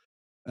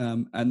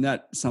 And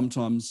that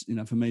sometimes,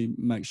 for me,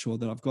 makes sure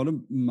that I've got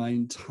to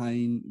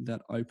maintain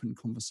that open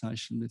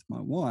conversation with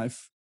my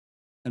wife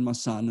and my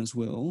son as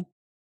well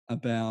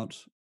about,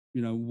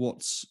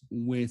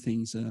 where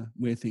things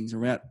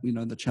are at,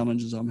 the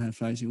challenges I'm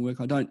facing at work.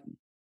 I don't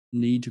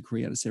need to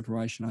create a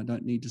separation. I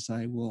don't need to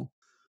say, well,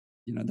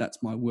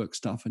 that's my work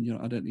stuff,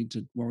 and I don't need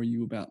to worry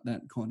you about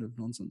that kind of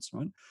nonsense,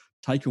 right?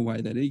 Take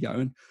away that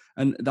ego.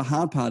 And the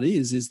hard part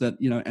is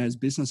that, as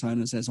business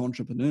owners, as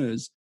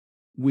entrepreneurs,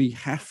 we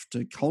have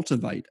to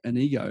cultivate an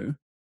ego,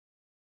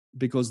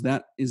 because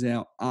that is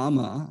our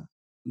armor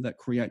that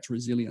creates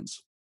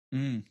resilience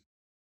Mm.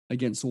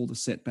 against all the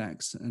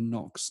setbacks and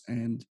knocks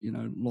and,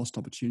 lost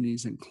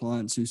opportunities and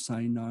clients who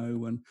say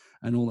no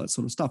and all that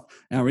sort of stuff.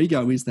 Our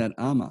ego is that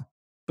armor,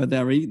 but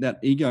that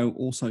ego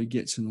also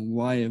gets in the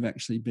way of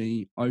actually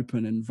being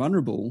open and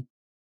vulnerable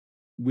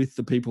with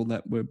the people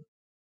that we're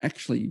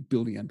actually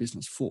building our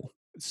business for.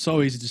 It's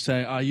so easy to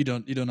say, you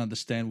don't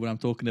understand what I'm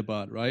talking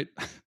about, right?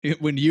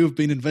 When you've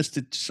been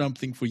invested to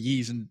something for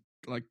years and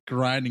like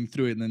grinding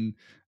through it, and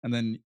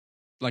then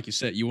like you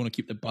said, you want to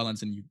keep the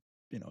balance, and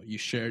you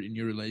share it in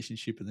your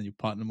relationship, and then your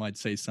partner might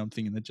say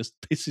something and it just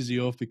pisses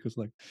you off because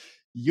like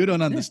you don't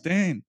Yeah.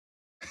 understand.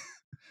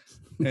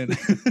 And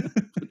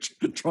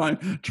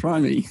try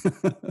me.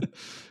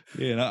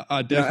 yeah, I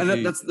Yeah,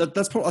 definitely. and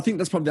that's probably, I think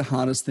that's probably the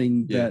hardest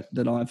thing Yeah.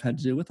 that I've had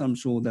to deal with. I'm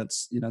sure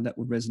that's that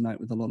would resonate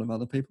with a lot of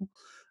other people.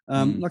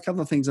 Mm. Like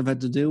other things I've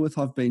had to deal with,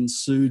 I've been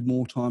sued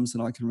more times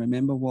than I can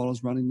remember while I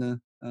was running the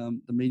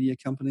media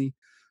company.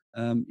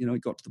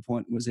 It got to the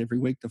point, it was every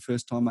week. The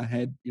first time I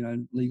had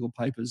legal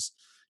papers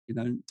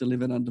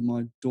delivered under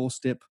my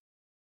doorstep,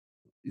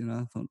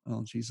 I thought,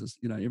 oh Jesus,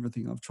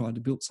 everything I've tried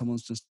to build,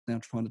 someone's just now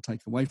trying to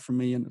take away from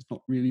me, and it's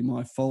not really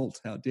my fault.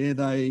 How dare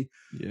they?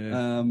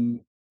 Yeah.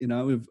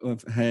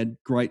 I've had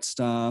great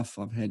staff.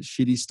 I've had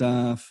shitty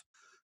staff.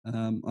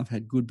 I've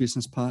had good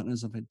business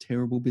partners. I've had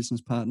terrible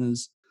business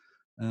partners.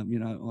 I've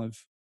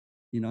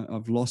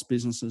lost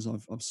businesses.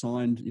 I've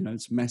signed,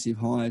 it's massive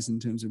highs in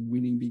terms of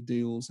winning big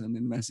deals, and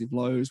then massive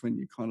lows when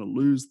you kind of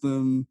lose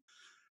them.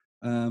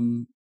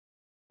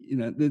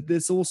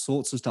 There's all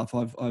sorts of stuff.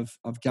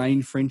 I've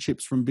gained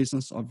friendships from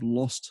business. I've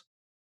lost,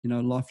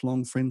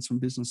 lifelong friends from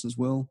business as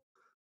well.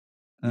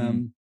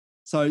 Mm.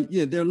 So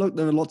yeah, there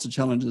are lots of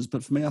challenges,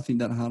 but for me, I think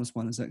that hardest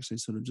one is actually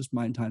sort of just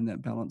maintaining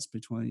that balance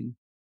between,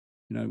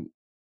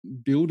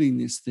 building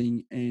this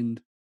thing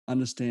and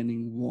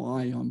understanding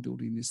why I'm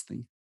building this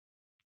thing.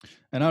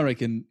 And I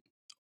reckon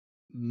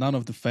none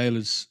of the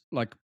failures,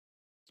 like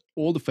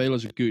all the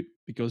failures, are good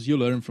because you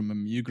learn from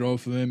them, you grow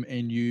from them,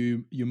 and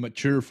you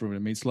mature from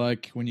them. It's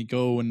like when you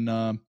go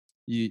and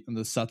you on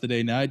the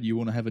Saturday night, you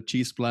want to have a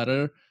cheese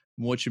platter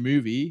and watch a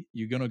movie.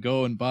 You're gonna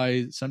go and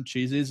buy some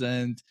cheeses,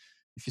 and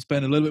if you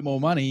spend a little bit more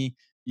money,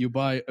 you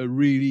buy a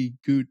really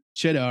good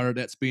cheddar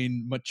that's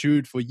been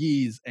matured for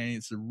years and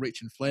it's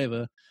rich in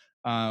flavor.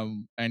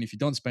 And if you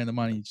don't spend the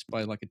money, you just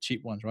buy like a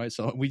cheap one, right?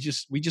 So we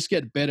just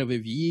get better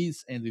with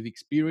years and with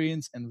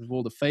experience and with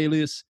all the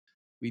failures.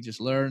 We just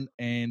learn,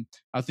 and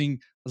I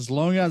think as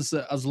long as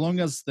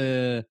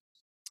the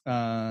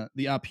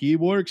the app here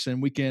works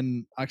and we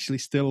can actually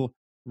still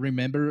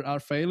remember our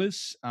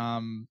failures,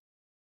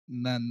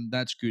 then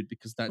that's good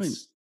because I mean,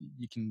 that's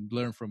you can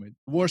learn from it.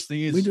 The worst thing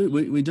we is,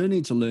 do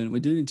need to learn. We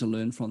do need to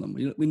learn from them.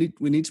 We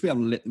need to be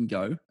able to let them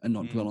go and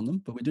not dwell on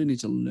them, but we do need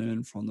to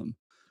learn from them.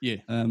 yeah,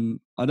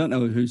 I don't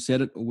know who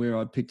said it or where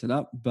I picked it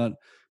up, but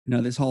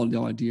this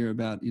whole idea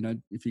about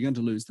if you're going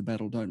to lose the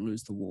battle, don't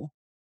lose the war.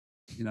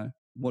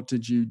 What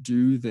did you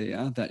do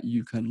there that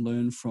you can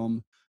learn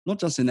from, not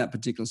just in that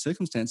particular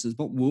circumstances,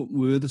 but what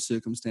were the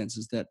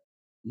circumstances that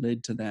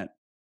led to that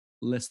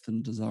less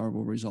than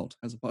desirable result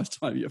as opposed to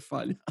maybe a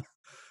failure?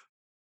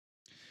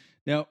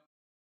 now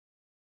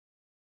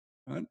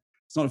Right?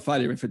 It's not a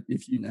failure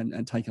if you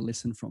and take a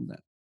lesson from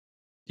that.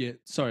 yeah,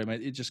 sorry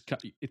mate, it just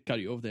cut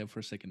you off there for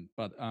a second,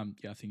 but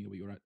yeah, I think you'll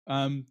be right.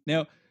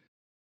 Now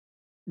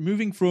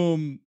moving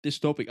from this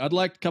topic, I'd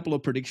like a couple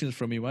of predictions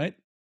from you, mate.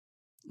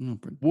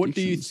 What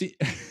do you think?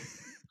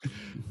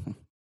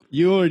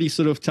 You already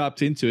sort of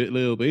tapped into it a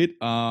little bit.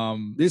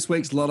 This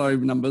week's lotto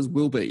numbers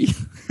will be.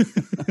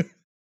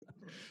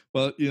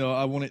 Well,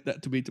 I wanted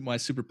that to be my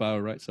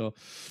superpower, right? So,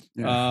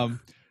 Yeah.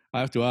 I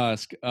have to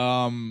ask.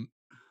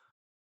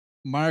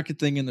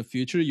 Marketing in the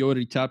future. You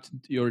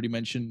already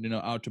mentioned,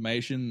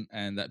 automation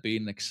and that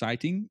being an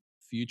exciting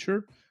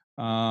future.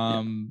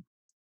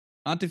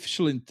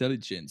 Artificial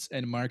intelligence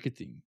and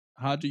marketing.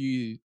 How do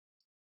you?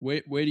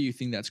 Where do you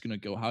think that's going to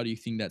go? How do you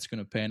think that's going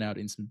to pan out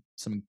in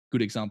some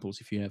good examples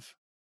if you have?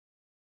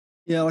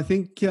 Yeah, I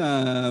think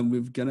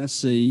we're going to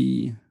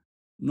see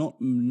not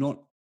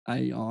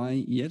AI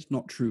yet,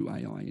 not true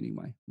AI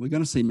anyway. We're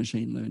going to see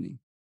machine learning,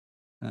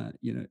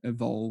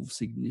 evolve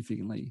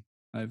significantly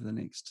over the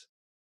next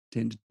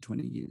 10 to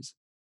 20 years.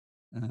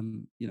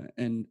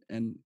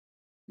 And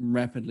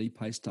rapidly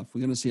pace stuff.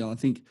 We're going to see, I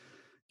think,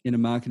 in a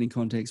marketing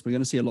context, we're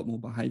going to see a lot more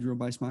behavioral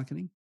based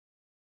marketing.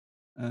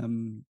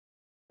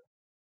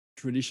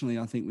 Traditionally,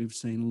 I think we've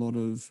seen a lot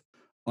of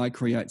I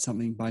create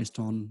something based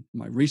on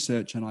my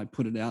research and I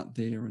put it out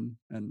there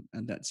and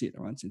that's it.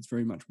 Right? So it's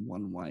very much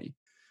one way.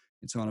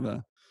 It's kind of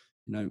a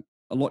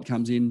lot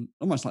comes in,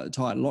 almost like the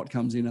tide. A lot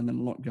comes in and then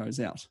a lot goes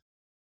out.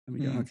 And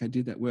we go, okay,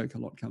 did that work? A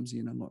lot comes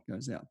in and a lot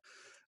goes out.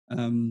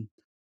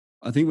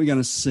 I think we're going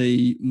to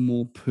see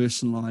more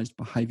personalized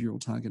behavioral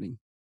targeting,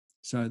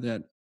 so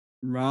that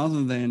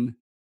rather than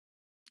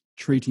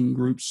treating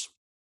groups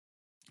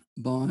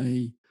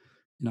by,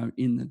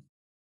 in the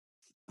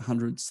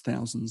hundreds,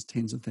 thousands,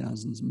 tens of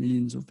thousands,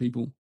 millions of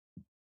people,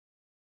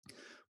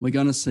 we're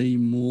going to see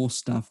more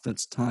stuff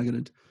that's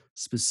targeted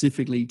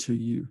specifically to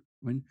you.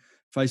 I mean,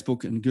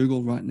 Facebook and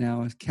Google right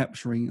now are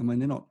capturing,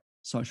 they're not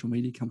social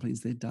media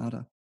companies, they're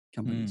data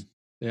companies.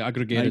 They're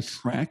aggregators. They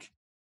track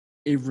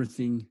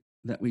everything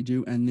that we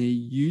do, and they're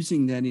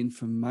using that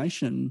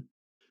information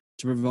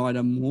to provide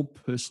a more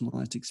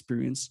personalized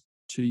experience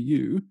to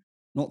you,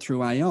 not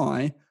through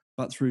AI,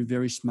 but through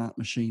very smart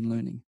machine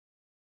learning.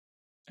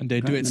 And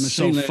they do it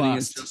so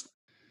fast.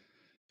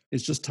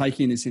 It's just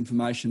taking this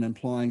information and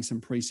applying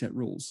some preset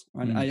rules.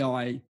 Right?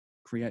 AI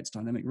creates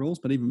dynamic rules,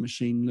 but even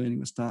machine learning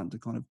was starting to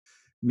kind of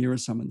mirror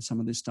some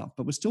of this stuff.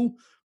 But we're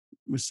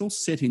still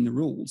setting the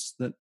rules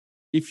that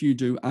if you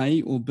do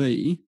A or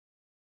B,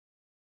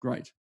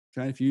 great.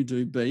 Okay, if you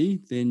do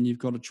B, then you've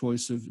got a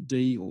choice of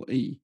D or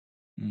E.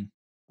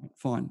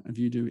 Fine. If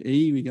you do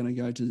E, we're going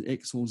to go to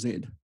X or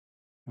Z.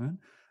 Right?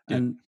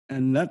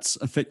 And that's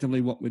effectively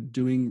what we're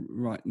doing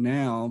right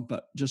now,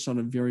 but just on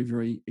a very,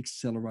 very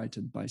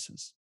accelerated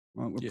basis.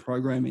 Right? We're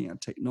programming our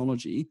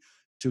technology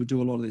to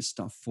do a lot of this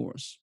stuff for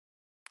us.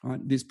 Right?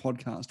 This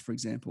podcast, for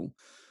example,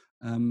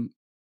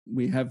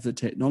 we have the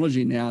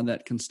technology now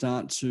that can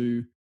start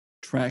to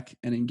track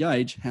and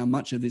engage how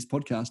much of this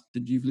podcast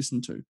did you've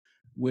listened to,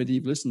 whether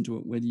you've listened to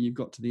it, whether you've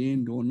got to the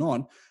end or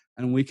not.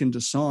 And we can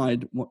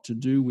decide what to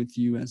do with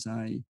you as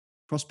a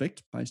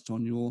prospect based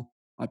on your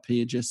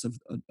IP address of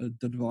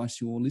the device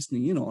you're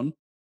listening in on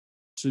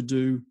to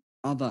do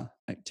other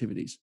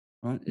activities,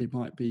 right? It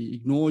might be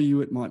ignore you.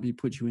 It might be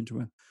put you into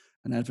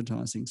an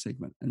advertising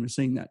segment. And we're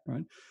seeing that,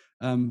 right?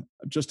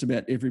 Just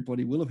about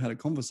everybody will have had a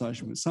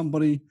conversation with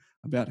somebody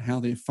about how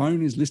their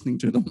phone is listening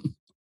to them.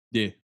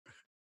 Yeah.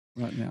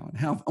 Right now. And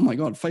how, oh my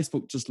God,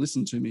 Facebook just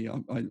listened to me.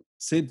 I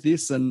said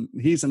this and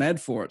here's an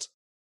ad for it.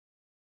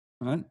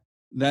 Right?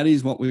 That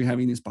is what we're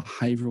having, this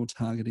behavioral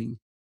targeting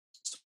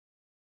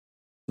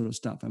sort of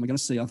stuff. And I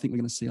think we're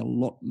going to see a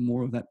lot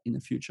more of that in the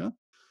future.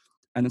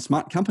 And the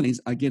smart companies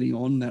are getting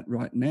on that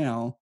right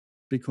now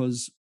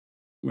because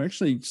we're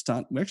actually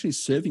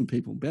serving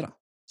people better.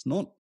 It's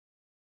not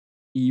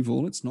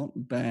evil. It's not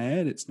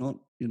bad. It's not,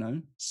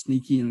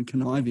 sneaky and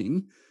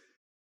conniving.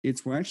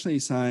 We're actually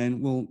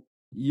saying, well,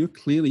 you're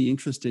clearly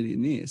interested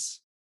in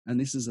this, and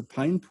this is a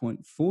pain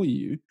point for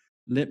you.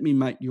 Let me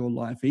make your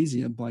life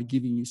easier by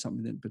giving you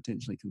something that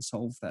potentially can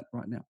solve that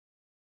right now.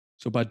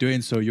 So by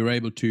doing so, you're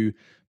able to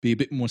be a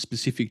bit more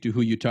specific to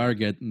who you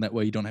target, and that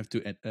way you don't have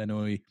to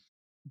annoy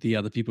the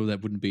other people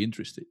that wouldn't be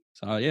interested.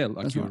 So yeah,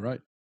 like you're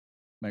right.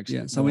 I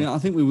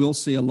think we will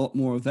see a lot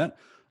more of that.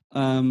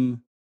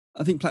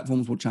 I think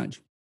platforms will change.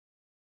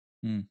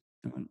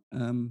 Right?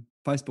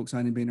 Facebook's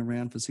only been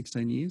around for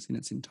 16 years in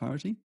its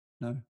entirety.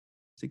 No,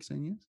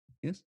 16 years.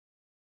 Yes,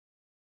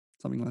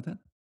 something like that.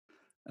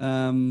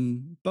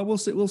 But we'll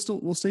see.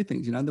 We'll see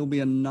things. There'll be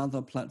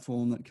another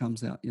platform that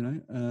comes out.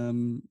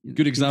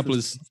 Good example Pinterest,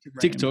 is Instagram,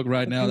 TikTok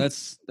right now.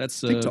 That's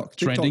TikTok.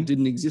 trending. TikTok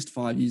didn't exist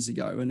 5 years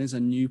ago, and there's a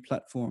new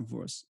platform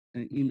for us.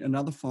 And in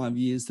another 5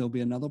 years, there'll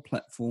be another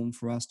platform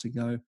for us to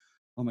go,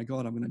 oh my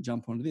God, I'm going to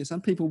jump onto this.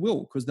 And people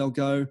will, because they'll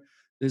go,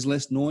 there's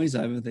less noise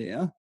over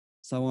there,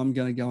 so I'm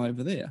going to go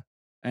over there.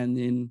 And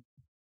then,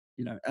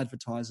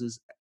 advertisers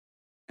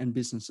and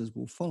businesses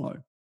will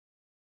follow.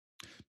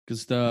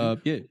 Because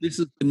this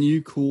is a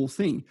new cool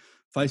thing.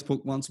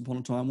 Facebook once upon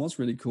a time was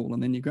really cool,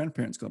 and then your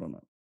grandparents got on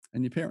it,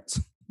 and your parents.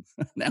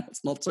 Now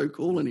it's not so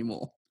cool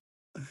anymore.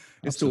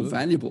 It's still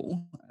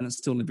valuable, and it's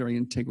still a very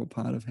integral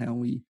part of how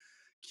we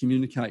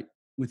communicate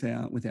with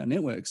our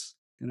networks.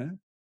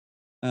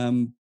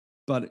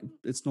 But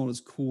it's not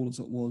as cool as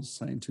it was,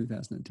 say, in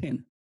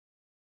 2010.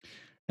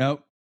 Now,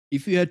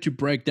 if you had to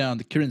break down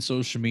the current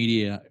social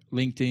media,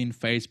 LinkedIn,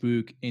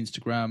 Facebook,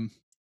 Instagram, I'm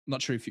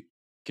not sure if you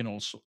can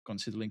also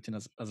consider LinkedIn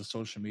as a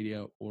social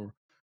media or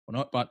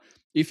not, but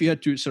if you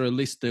had to sort of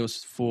list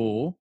those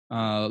four,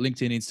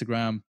 LinkedIn,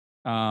 Instagram,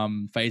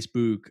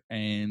 Facebook,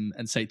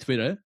 and say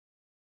Twitter,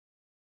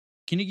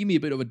 can you give me a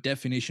bit of a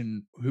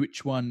definition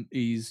which one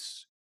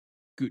is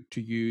good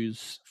to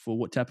use for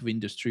what type of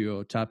industry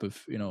or type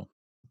of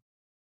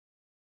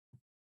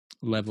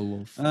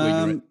level of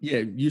where you're at? Yeah,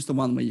 use the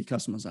one where your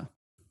customers are,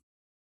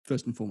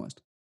 first and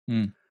foremost.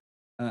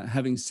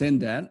 Having said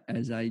that,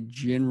 as a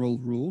general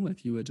rule,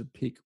 if you were to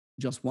pick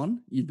just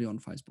one, you'd be on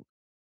Facebook.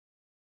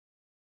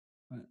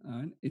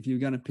 Right? If you're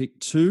going to pick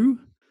two,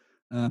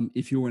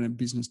 if you're in a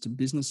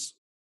business-to-business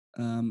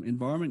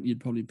environment, you'd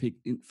probably pick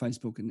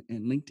Facebook and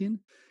LinkedIn.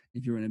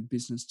 If you're in a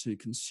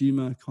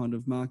business-to-consumer kind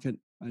of market,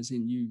 as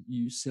in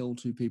you sell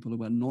to people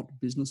who are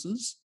not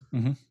businesses,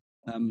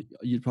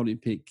 you'd probably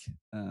pick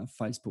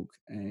Facebook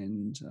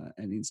and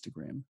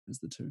Instagram as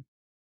the two.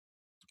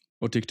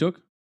 Or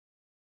TikTok?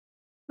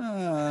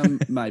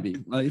 Maybe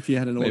if you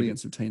had an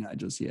audience of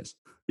teenagers, yes.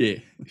 Yeah,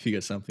 if you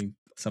got something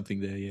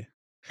there, yeah.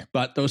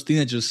 But those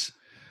teenagers,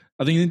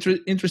 I think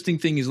the interesting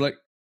thing is like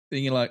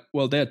thinking like,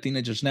 well, they're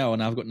teenagers now,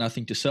 and I've got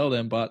nothing to sell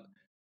them. But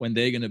when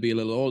they're going to be a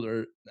little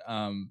older,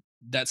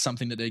 that's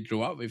something that they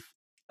grew up with.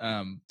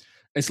 And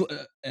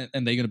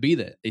they're going to be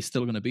there. They're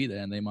still going to be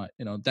there, and they might,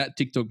 that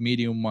TikTok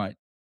medium might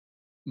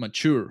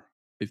mature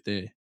if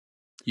they're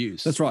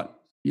used. That's right.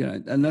 Yeah,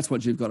 and that's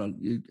what you've got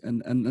to.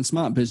 And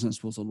smart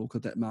business will look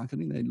at that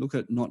marketing. They look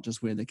at not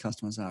just where their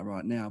customers are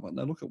right now, but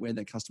they look at where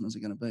their customers are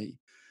going to be,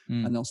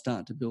 and they'll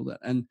start to build that.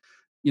 And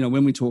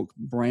when we talk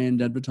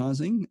brand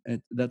advertising,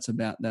 that's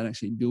about that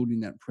actually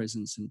building that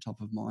presence and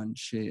top of mind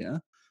share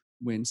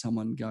when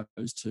someone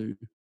goes to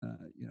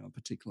a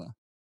particular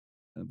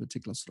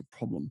sort of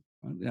problem.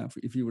 Right? Now,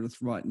 if you were to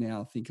right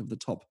now think of the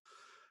top,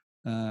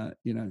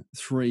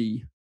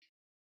 3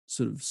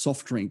 sort of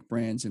soft drink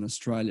brands in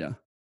Australia.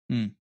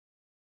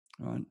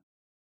 Right.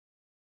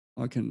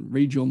 I can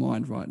read your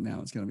mind right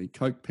now. It's going to be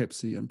Coke,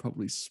 Pepsi, and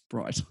probably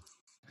Sprite.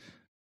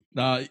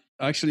 No,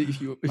 actually,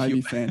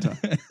 maybe Fanta.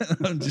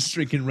 I'm just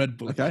drinking Red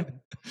Bull. Okay,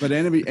 but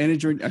energy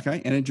drink.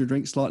 Okay, energy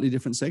drink, slightly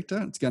different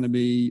sector. It's going to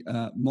be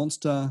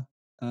Monster,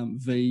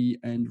 V,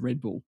 and Red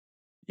Bull.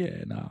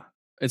 Yeah, no,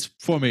 it's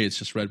for me. It's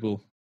just Red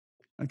Bull.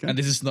 Okay, and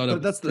this is not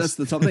but that's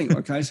the top thing.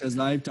 Okay, so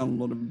they've done a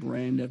lot of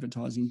brand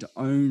advertising to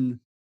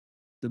own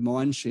the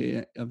mind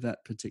share of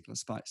that particular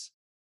space.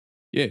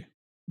 Yeah,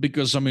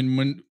 because I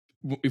mean,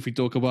 if we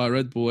talk about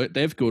Red Bull,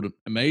 they've got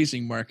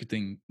amazing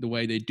marketing the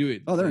way they do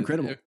it. Oh, they're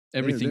incredible.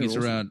 Everything is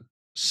awesome. around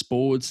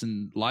sports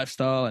and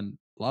lifestyle, and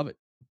love it.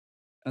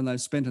 And they've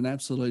spent an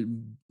absolute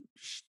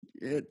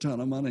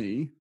ton of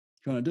money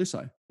trying to do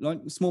so.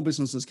 Like small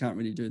businesses can't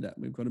really do that.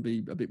 We've got to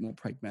be a bit more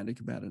pragmatic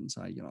about it and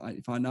say,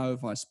 if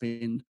I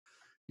spend,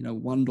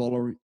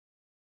 $1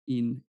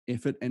 in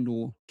effort and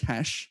or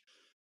cash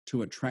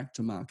to attract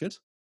a market,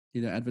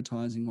 either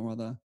advertising or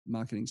other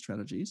marketing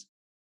strategies,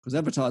 because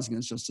advertising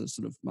is just a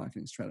sort of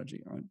marketing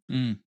strategy, right?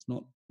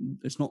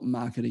 It's not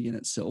marketing in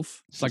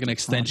itself. It's like an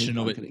extension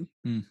of it.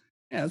 Yeah,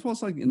 it's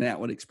like an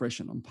outward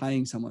expression. I'm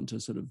paying someone to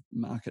sort of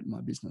market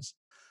my business.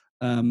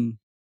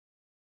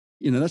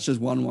 That's just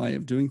one way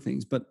of doing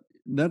things, but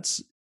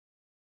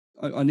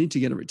I need to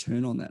get a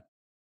return on that.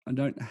 I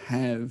don't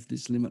have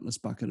this limitless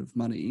bucket of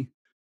money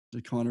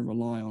to kind of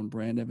rely on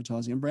brand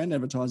advertising. And brand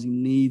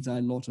advertising needs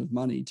a lot of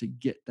money to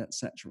get that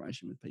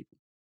saturation with people.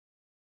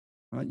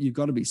 Right? You've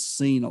got to be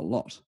seen a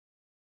lot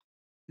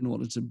in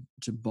order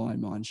to buy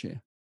mind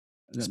share.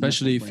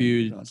 Especially if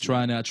you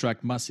try and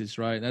attract masses,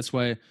 right? That's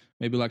why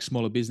maybe like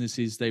smaller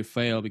businesses, they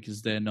fail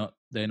because they're not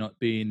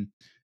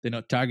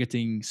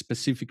targeting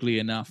specifically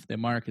enough their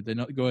market. They're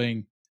not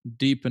going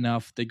deep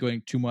enough. They're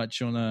going too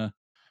much on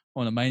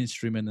a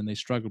mainstream, and then they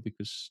struggle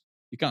because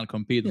you can't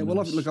compete. Yeah, well,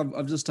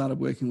 I've just started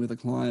working with a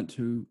client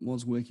who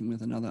was working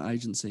with another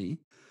agency,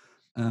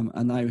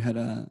 and they had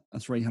a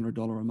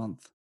 $300 a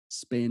month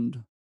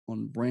spend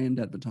on brand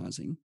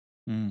advertising.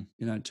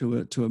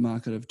 To a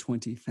market of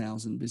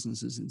 20,000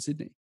 businesses in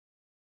Sydney.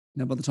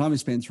 Now, by the time you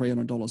spend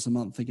 $300 a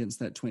month against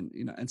that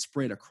 20, and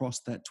spread across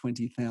that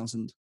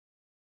 20,000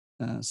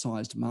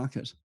 sized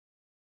market,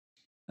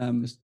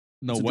 There's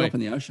no it's a way. drop in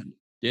the ocean.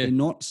 Yeah. They're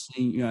not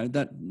seeing,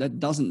 that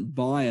doesn't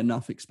buy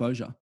enough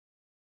exposure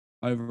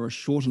over a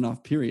short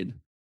enough period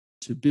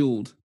to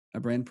build a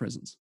brand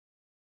presence.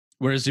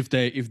 Whereas if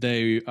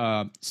they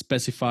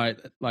specify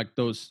like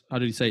those, how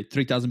do you say,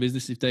 3,000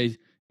 businesses, if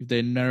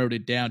they narrowed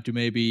it down to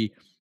maybe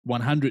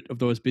 100 of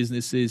those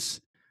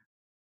businesses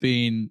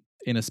being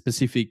in a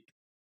specific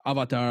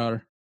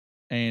avatar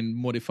and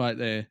modify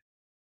their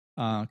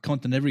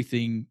content,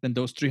 everything, then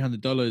those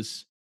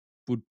 $300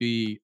 would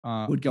be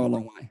Would go a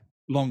long way.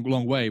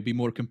 long way, be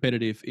more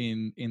competitive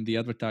in the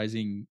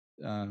advertising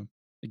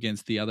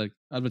against the other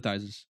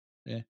advertisers.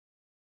 Yeah.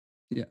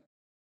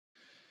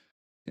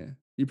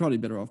 You're probably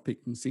better off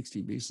picking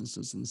 60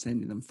 businesses and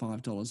sending them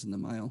 $5 in the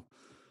mail.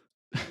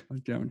 I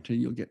guarantee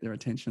you'll get their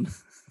attention.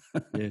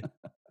 Yeah.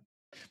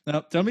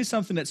 Now, tell me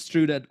something that's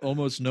true that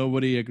almost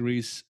nobody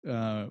agrees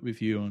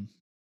with you on.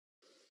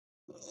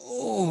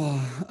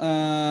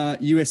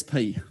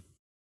 USP.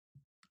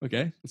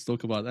 Okay, let's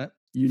talk about that.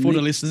 Unique for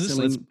the listeners.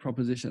 Selling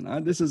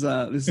proposition. This is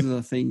a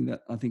thing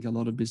that I think a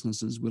lot of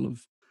businesses will have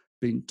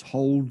been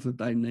told that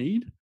they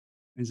need,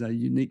 is a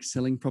unique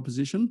selling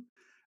proposition,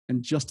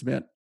 and just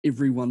about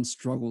everyone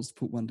struggles to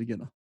put one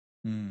together.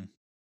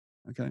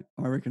 Okay,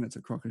 I reckon it's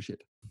a crock of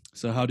shit.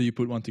 So how do you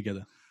put one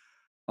together?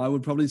 I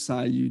would probably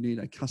say you need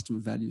a customer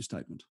value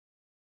statement,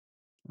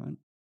 right?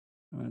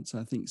 All right, so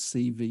I think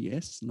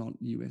CVS, not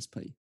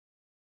USP.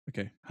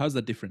 Okay, how's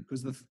that different?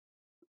 Because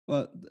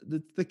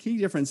the key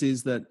difference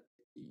is that,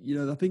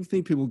 the big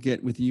thing people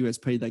get with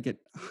USP, they get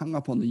hung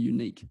up on the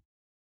unique.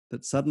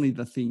 That suddenly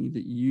the thing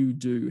that you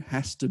do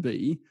has to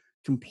be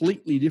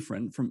completely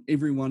different from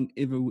everyone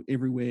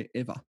everywhere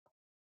ever.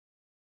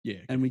 Yeah.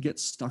 Okay. And we get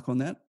stuck on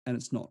that, and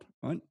it's not,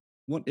 right?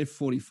 What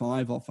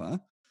F45 offer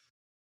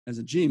as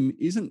a gym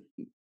isn't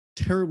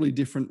terribly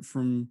different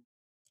from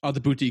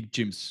other boutique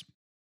gyms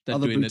that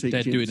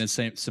do in the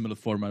same similar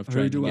format of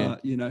training.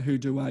 Who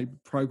do a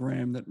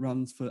program that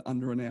runs for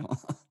under an hour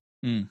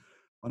on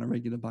a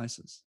regular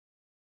basis.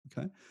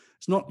 Okay,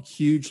 it's not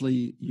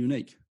hugely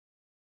unique,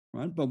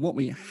 right? But what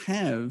we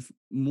have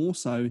more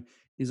so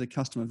is a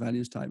customer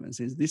value statement. It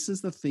says this is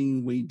the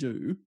thing we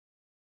do,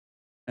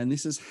 and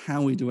this is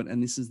how we do it,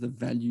 and this is the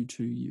value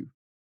to you.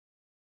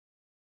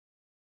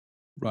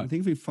 Right. I think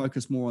if we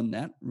focus more on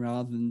that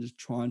rather than just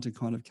trying to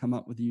kind of come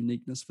up with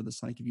uniqueness for the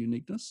sake of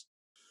uniqueness,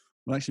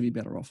 we'll actually be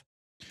better off.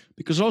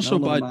 Because also, a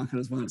lot of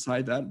marketers won't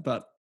say that,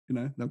 but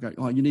they'll go,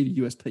 "Oh, you need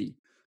a USP."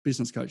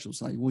 Business coach will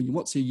say, "Well,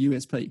 what's your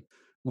USP?"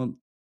 Well,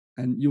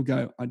 and you'll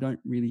go, "I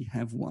don't really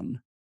have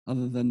one,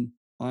 other than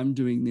I'm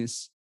doing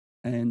this,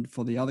 and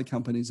for the other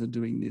companies are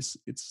doing this.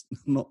 It's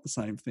not the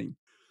same thing."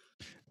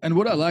 And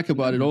what I like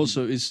about it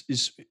also is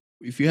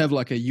if you have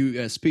like a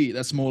USP,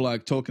 that's more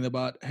like talking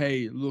about,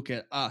 hey, look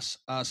at us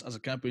as a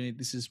company.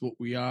 This is what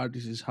we are.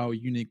 This is how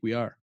unique we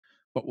are.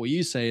 But what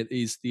you say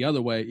is the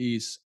other way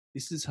is,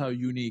 this is how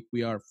unique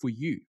we are for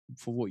you,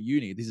 for what you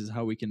need. This is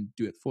how we can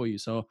do it for you.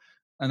 So,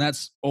 and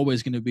that's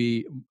always going to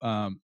be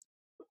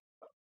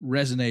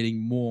resonating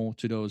more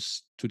to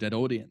that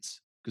audience,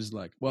 because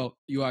like, well,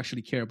 you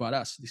actually care about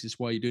us. This is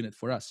why you're doing it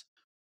for us.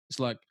 It's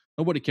like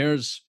nobody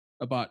cares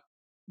about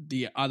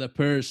the other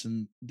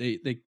person.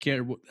 They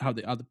care how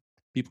the other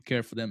people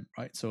care for them,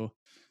 right? So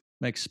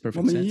makes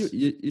perfect sense.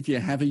 If you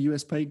have a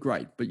USP,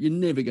 great, but you're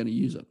never going to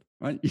use it,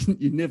 right?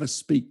 You never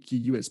speak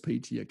your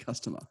USP to your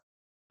customer.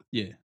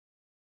 Yeah,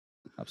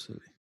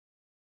 absolutely.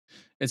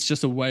 It's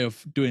just a way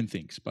of doing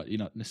things, but you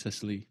not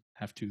necessarily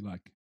have to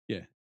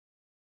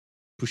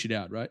push it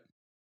out, right?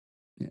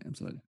 Yeah,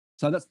 absolutely.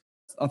 So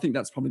I think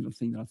that's probably the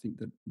thing that I think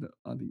that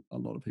I think a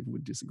lot of people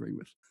would disagree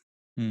with.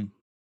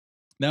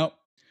 Now,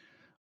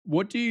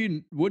 what do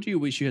you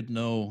wish you had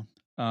known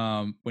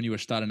when you were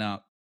starting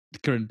out the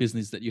current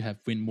business that you have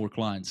win more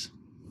clients?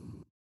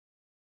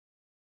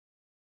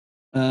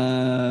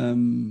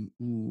 The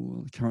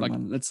current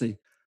one. Let's see.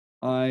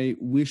 I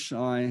wish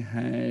I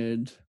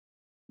had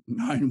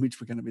known which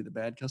were going to be the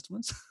bad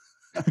customers.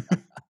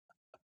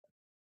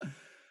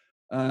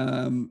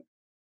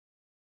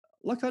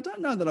 I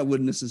don't know that I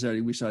would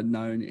necessarily wish I'd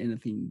known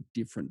anything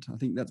different. I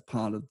think that's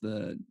part of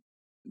the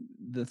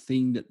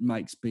thing that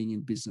makes being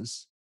in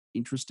business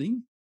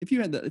interesting. If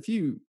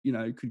you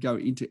could go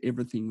into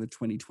everything with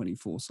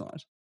 2024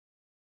 sight,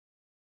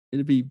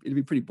 it'd be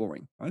pretty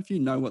boring, right? If you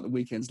know what the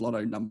weekend's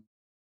lotto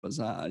numbers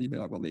are, you'd be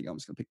like, well, there you go, I'm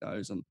just going to pick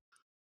those, and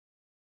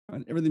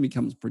right, everything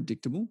becomes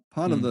predictable.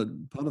 Part of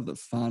the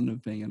fun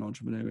of being an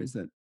entrepreneur is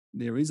that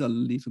there is a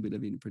little bit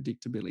of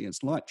unpredictability.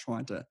 It's like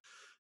trying to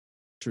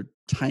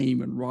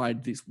tame and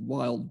ride this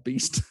wild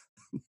beast.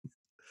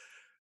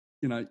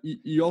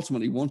 You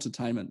ultimately want to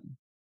tame it,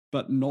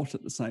 but not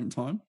at the same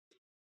time.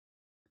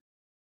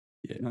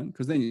 Yeah,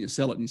 because then you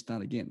sell it and you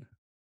start again.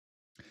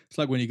 It's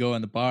like when you go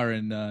in the bar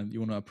and you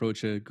want to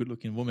approach a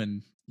good-looking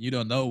woman, you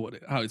don't know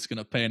how it's going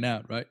to pan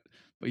out, right?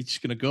 But you're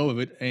just going to go with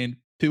it and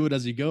pivot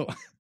as you go.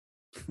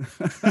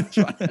 That's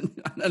right.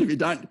 And if you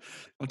don't,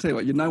 I'll tell you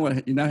what, you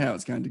know how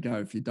it's going to go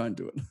if you don't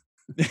do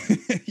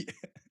it. Yeah.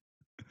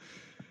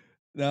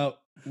 Now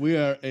we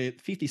are at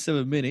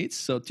 57 minutes,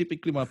 so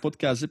typically my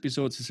podcast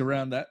episodes is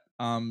around that.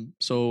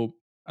 So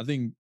I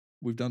think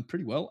we've done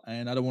pretty well,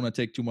 and I don't want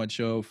to take too much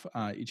of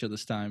each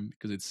other's time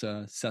because it's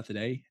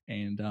Saturday,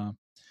 and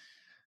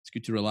it's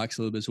good to relax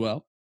a little bit as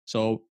well.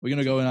 So we're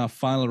gonna go in our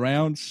final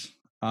rounds.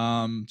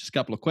 Just a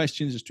couple of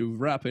questions just to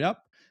wrap it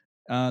up.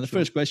 The Sure.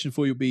 first question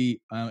for you will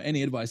be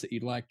any advice that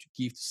you'd like to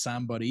give to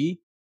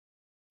somebody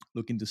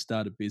looking to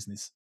start a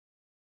business,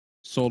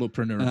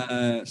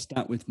 solopreneur.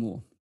 Start with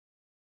more.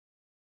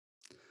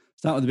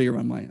 Start with a bigger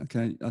runway.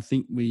 Okay. I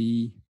think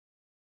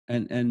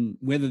and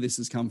whether this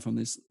has come from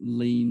this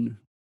lean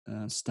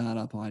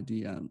startup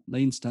idea,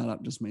 lean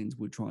startup just means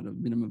we're trying to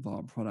minimum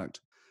viable product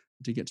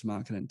to get to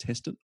market and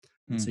test it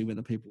and see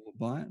whether people will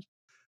buy it.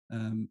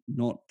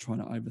 Not trying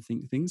to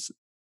overthink things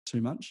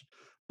too much.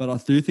 But I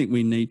do think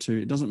we need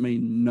to, it doesn't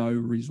mean no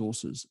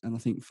resources. And I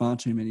think far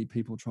too many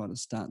people try to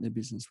start their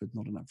business with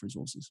not enough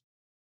resources,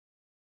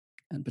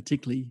 and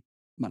particularly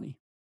money.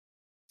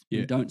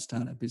 Yeah. We don't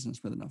start a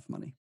business with enough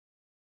money.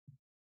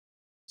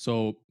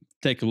 So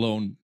take a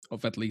loan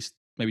of at least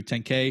maybe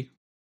 10K.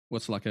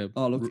 What's like a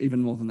Oh, look,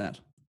 even more than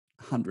that,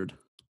 100.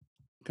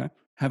 Okay.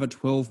 Have a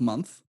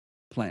 12-month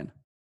plan.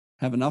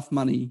 Have enough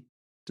money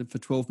for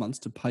 12 months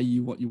to pay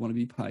you what you want to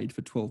be paid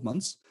for 12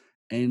 months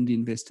and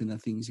invest in the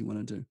things you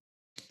want to do.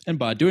 And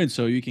by doing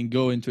so, you can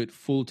go into it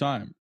full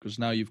time because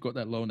now you've got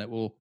that loan that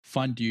will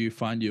fund your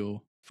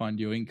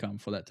income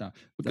for that time.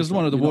 Because That's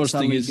one right. of the You're not worst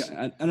thing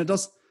suddenly is,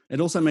 and it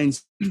also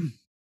means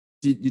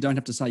you don't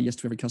have to say yes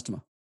to every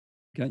customer.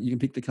 Okay. You can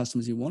pick the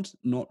customers you want,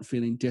 not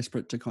feeling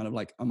desperate to kind of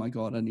like, oh my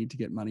God, I need to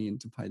get money in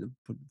to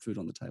put food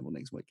on the table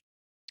next week.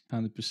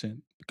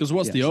 100%. Because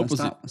what's the So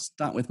opposite?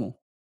 start with more.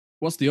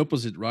 What's the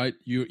opposite, right?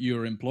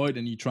 You're employed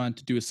and you're trying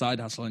to do a side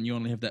hustle and you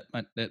only have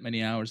that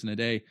many hours in a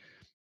day.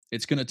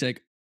 It's gonna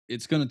take,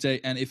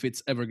 and if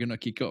it's ever gonna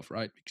kick off,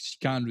 right? Because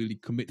you can't really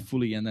commit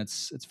fully, and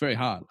it's very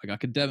hard. Like I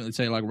could definitely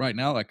say, like right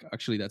now, like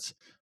actually that's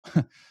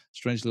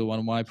strangely one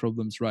of my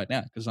problems right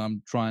now because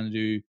I'm trying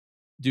to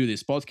do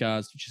this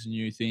podcast, which is a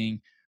new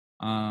thing.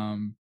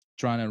 Trying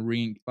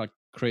to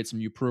create some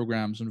new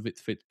programs on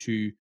VitFit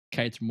to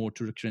cater more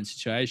to the current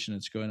situation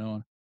that's going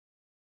on,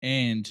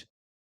 and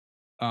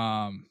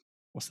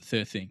what's the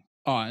third thing?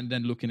 Oh, and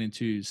then looking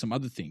into some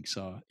other things.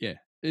 So yeah,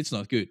 it's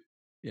not good.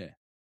 Yeah.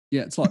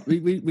 Yeah, it's like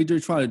we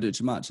do try to do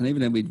too much, and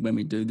even when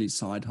we do these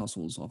side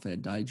hustles off our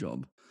day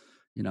job,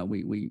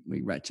 we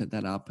ratchet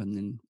that up, and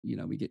then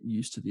we get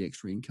used to the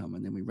extra income,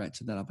 and then we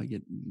ratchet that up and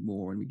get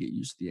more, and we get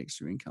used to the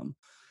extra income,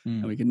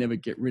 and we can never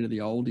get rid of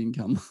the old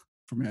income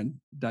from our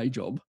day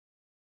job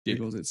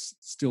because it's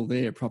still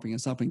there propping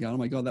us up and going, oh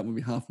my God, that would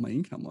be half my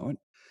income, right?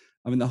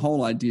 I mean, the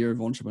whole idea of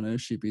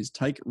entrepreneurship is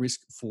take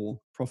risk for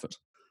profit.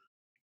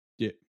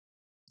 Yeah.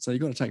 So you've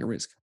got to take a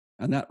risk,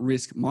 and that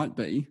risk might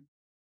be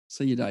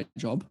see your day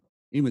job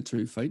in with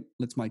 2 feet.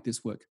 Let's make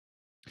this work.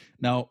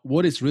 Now,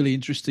 what is really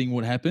interesting,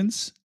 what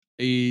happens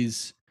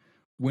is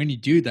when you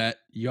do that,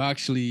 you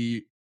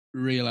actually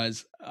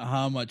realize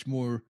how much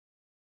more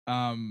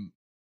can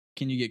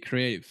you get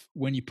creative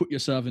when you put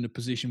yourself in a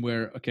position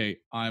where, okay,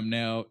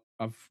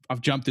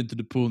 I've jumped into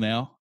the pool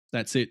now.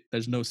 That's it.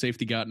 There's no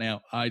safety guard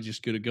now. I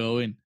just got to go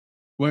in.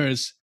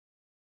 Whereas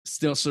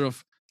still sort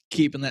of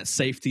keeping that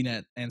safety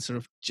net and sort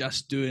of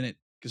just doing it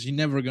because you're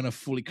never going to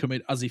fully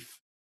commit as if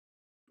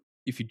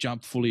you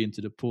jump fully into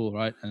the pool,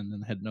 right? And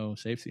then had no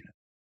safety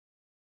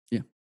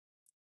net.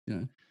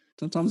 Yeah.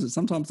 Sometimes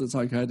it's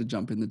okay to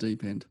jump in the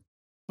deep end.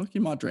 Look,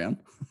 you might drown.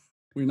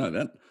 We know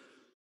that.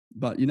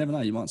 But you never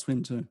know. You might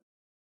swim too.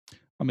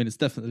 I mean, it's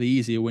definitely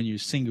easier when you're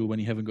single, when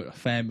you haven't got a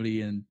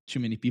family and too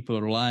many people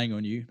are relying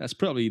on you. That's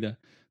probably the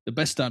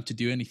best time to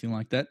do anything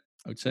like that,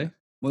 I would say.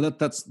 Well,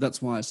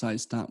 that's why I say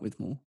start with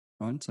more,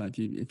 right? So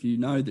if you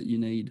know that you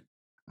need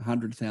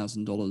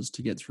 $100,000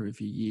 to get through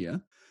for a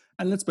year,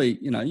 and let's be,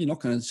 you're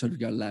not going to sort of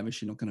go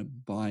lavish. You're not going to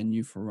buy a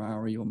new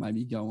Ferrari or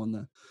maybe go on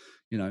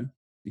the,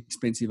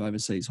 expensive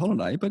overseas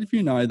holiday. But if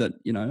you know that,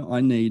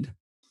 I need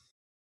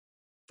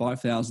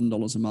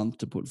 $5,000 a month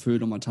to put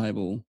food on my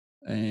table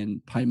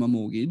and pay my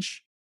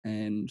mortgage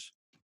and,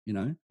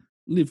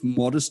 live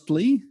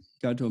modestly,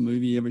 go to a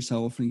movie every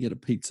so often, get a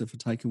pizza for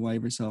takeaway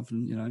every so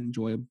often,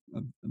 enjoy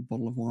a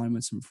bottle of wine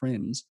with some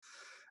friends,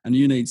 and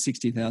you need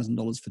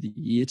 $60,000 for the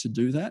year to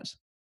do that,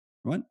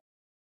 right?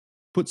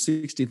 Put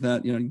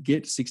 60,000,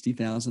 get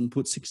 60,000,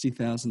 put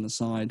 60,000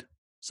 aside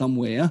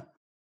somewhere,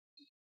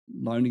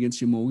 loan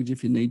against your mortgage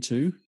if you need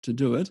to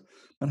do it,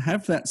 but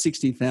have that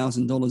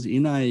 $60,000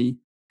 in a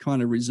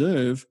kind of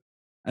reserve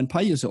and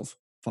pay yourself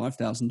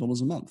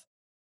 $5,000 a month.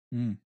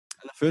 And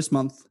the first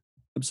month,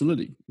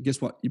 absolutely.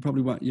 Guess what?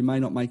 You may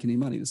not make any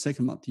money. The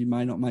second month, you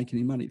may not make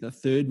any money. The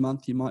third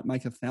month, you might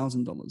make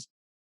 $1,000.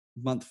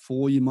 Month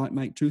 4, you might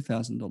make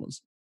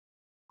 $2,000.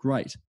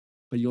 Great.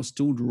 But you're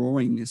still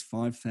drawing this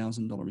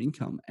 $5,000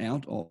 income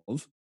out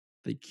of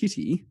the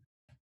kitty,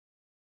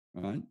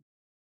 right,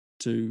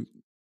 to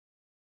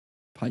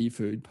pay your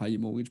food, pay your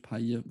mortgage, pay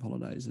your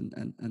holidays,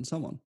 and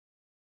so on.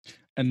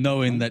 And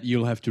knowing that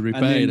you'll have to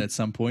repay it at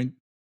some point.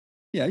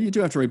 Yeah, you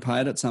do have to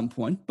repay it at some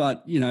point,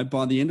 but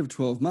by the end of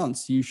 12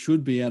 months, you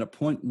should be at a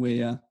point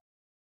where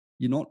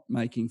you're not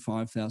making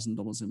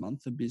 $5,000 a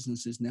month. The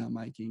business is now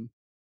making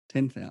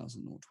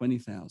 10,000 or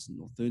 20,000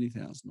 or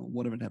 30,000 or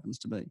whatever it happens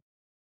to be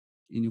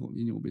in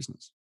your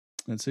business.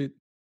 That's it.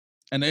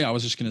 And I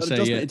was just going to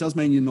say, it does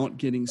mean you're not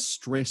getting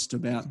stressed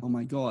about, oh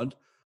my God,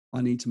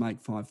 I need to make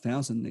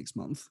 5,000 next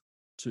month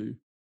to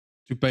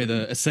pay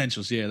the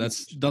essentials. Yeah, that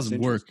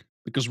doesn't work,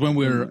 because when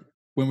we are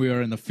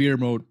in the fear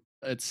mode,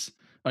 it's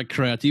like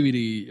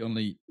creativity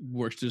only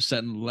works to a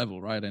certain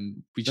level, right?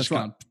 And we just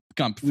can't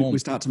perform. We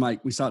start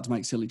to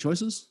make silly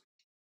choices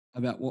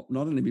about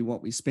not only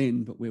what we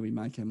spend, but where we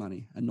make our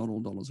money, and not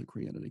all dollars are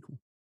created equal.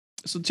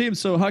 So Tim,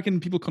 how can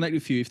people connect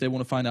with you if they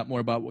want to find out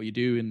more about what you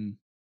do and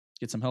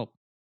get some help?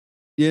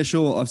 Yeah,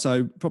 sure.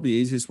 So probably the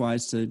easiest way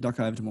is to duck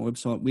over to my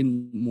website,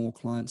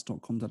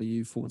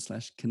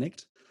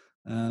 winmoreclients.com.au/connect.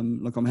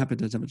 Look, I'm happy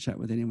to have a chat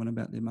with anyone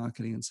about their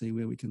marketing and see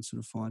where we can sort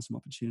of find some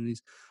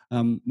opportunities.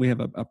 We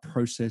have a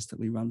process that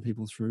we run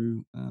people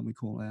through. We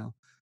call our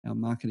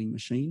marketing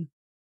machine,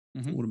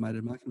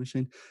 automated marketing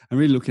machine, and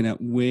really looking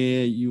at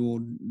where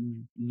you're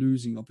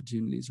losing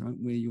opportunities, right?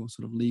 Where you're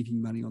sort of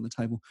leaving money on the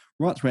table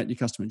right throughout your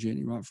customer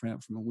journey, right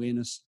throughout from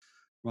awareness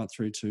right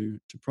through to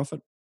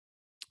profit,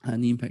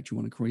 and the impact you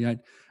want to create.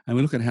 And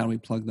we look at how we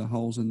plug the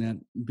holes in that,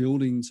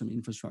 building some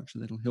infrastructure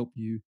that'll help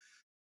you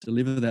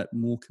deliver that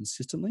more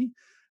consistently.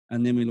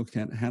 And then we look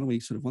at how do we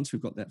sort of, once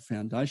we've got that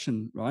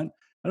foundation, right,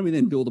 how do we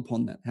then build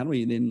upon that? How do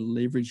we then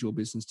leverage your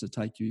business to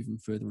take you even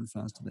further and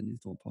faster than you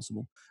thought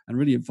possible, and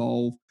really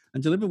evolve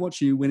and deliver what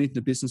you went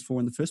into business for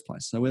in the first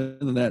place? So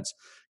whether that's,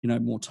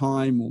 more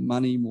time, more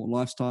money, more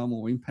lifestyle,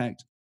 more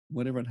impact,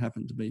 whatever it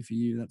happened to be for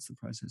you, that's the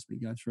process we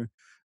go through.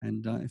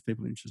 And if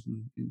people are interested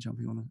in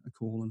jumping on a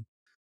call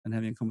and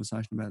having a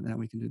conversation about how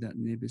we can do that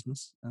in their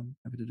business, I'm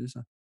happy to do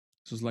so.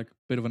 So it's like a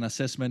bit of an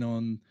assessment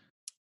on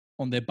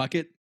their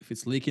bucket, if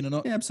it's leaking or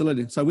not? Yeah,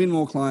 absolutely. So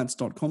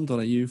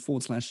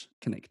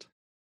winmoreclients.com.au/connect.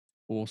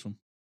 Awesome.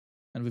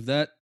 And with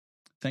that,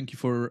 thank you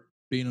for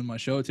being on my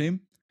show,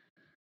 Tim.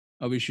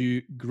 I wish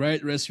you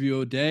great rest of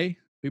your day.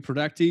 Be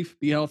productive,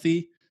 be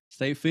healthy,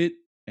 stay fit,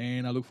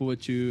 and I look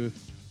forward to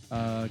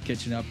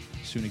catching up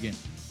soon again.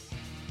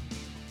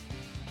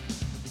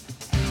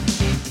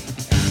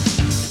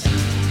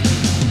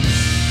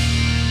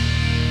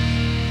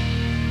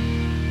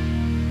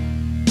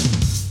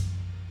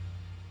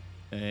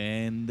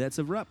 And that's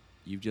a wrap.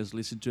 You've just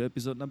listened to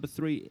episode number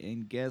 3,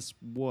 and guess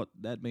what?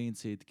 That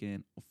means it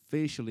can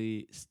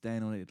officially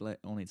stand on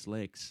its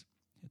legs.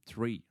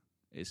 3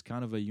 is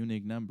kind of a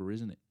unique number,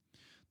 isn't it?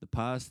 The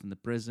past and the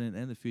present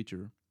and the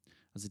future,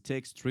 as it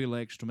takes 3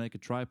 legs to make a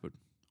tripod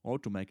or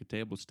to make a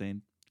table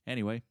stand.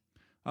 Anyway,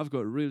 I've got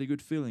a really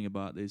good feeling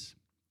about this.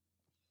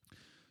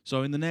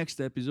 So in the next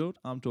episode,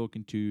 I'm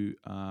talking to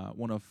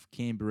one of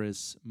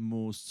Canberra's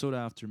most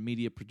sought-after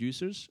media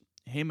producers.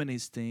 Him and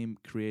his team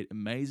create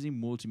amazing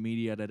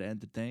multimedia that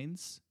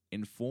entertains,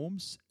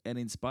 informs, and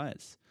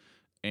inspires.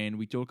 And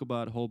we talk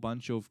about a whole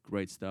bunch of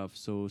great stuff,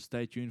 so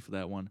stay tuned for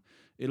that one.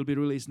 It'll be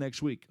released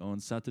next week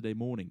on Saturday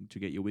morning to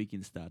get your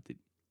weekend started.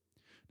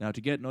 Now, to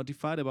get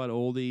notified about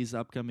all these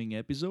upcoming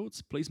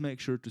episodes, please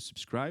make sure to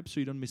subscribe so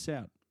you don't miss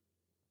out.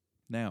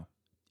 Now,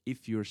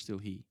 if you're still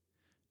here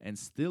and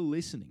still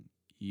listening,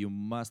 you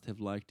must have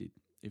liked it.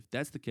 If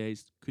that's the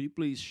case, could you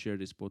please share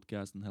this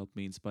podcast and help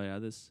me inspire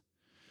others?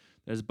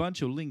 There's a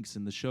bunch of links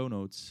in the show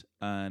notes,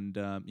 and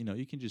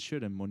you can just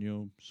share them on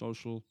your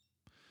social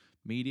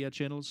media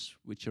channels,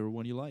 whichever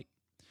one you like.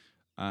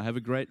 Have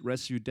a great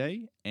rest of your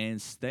day,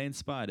 and stay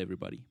inspired,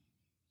 everybody.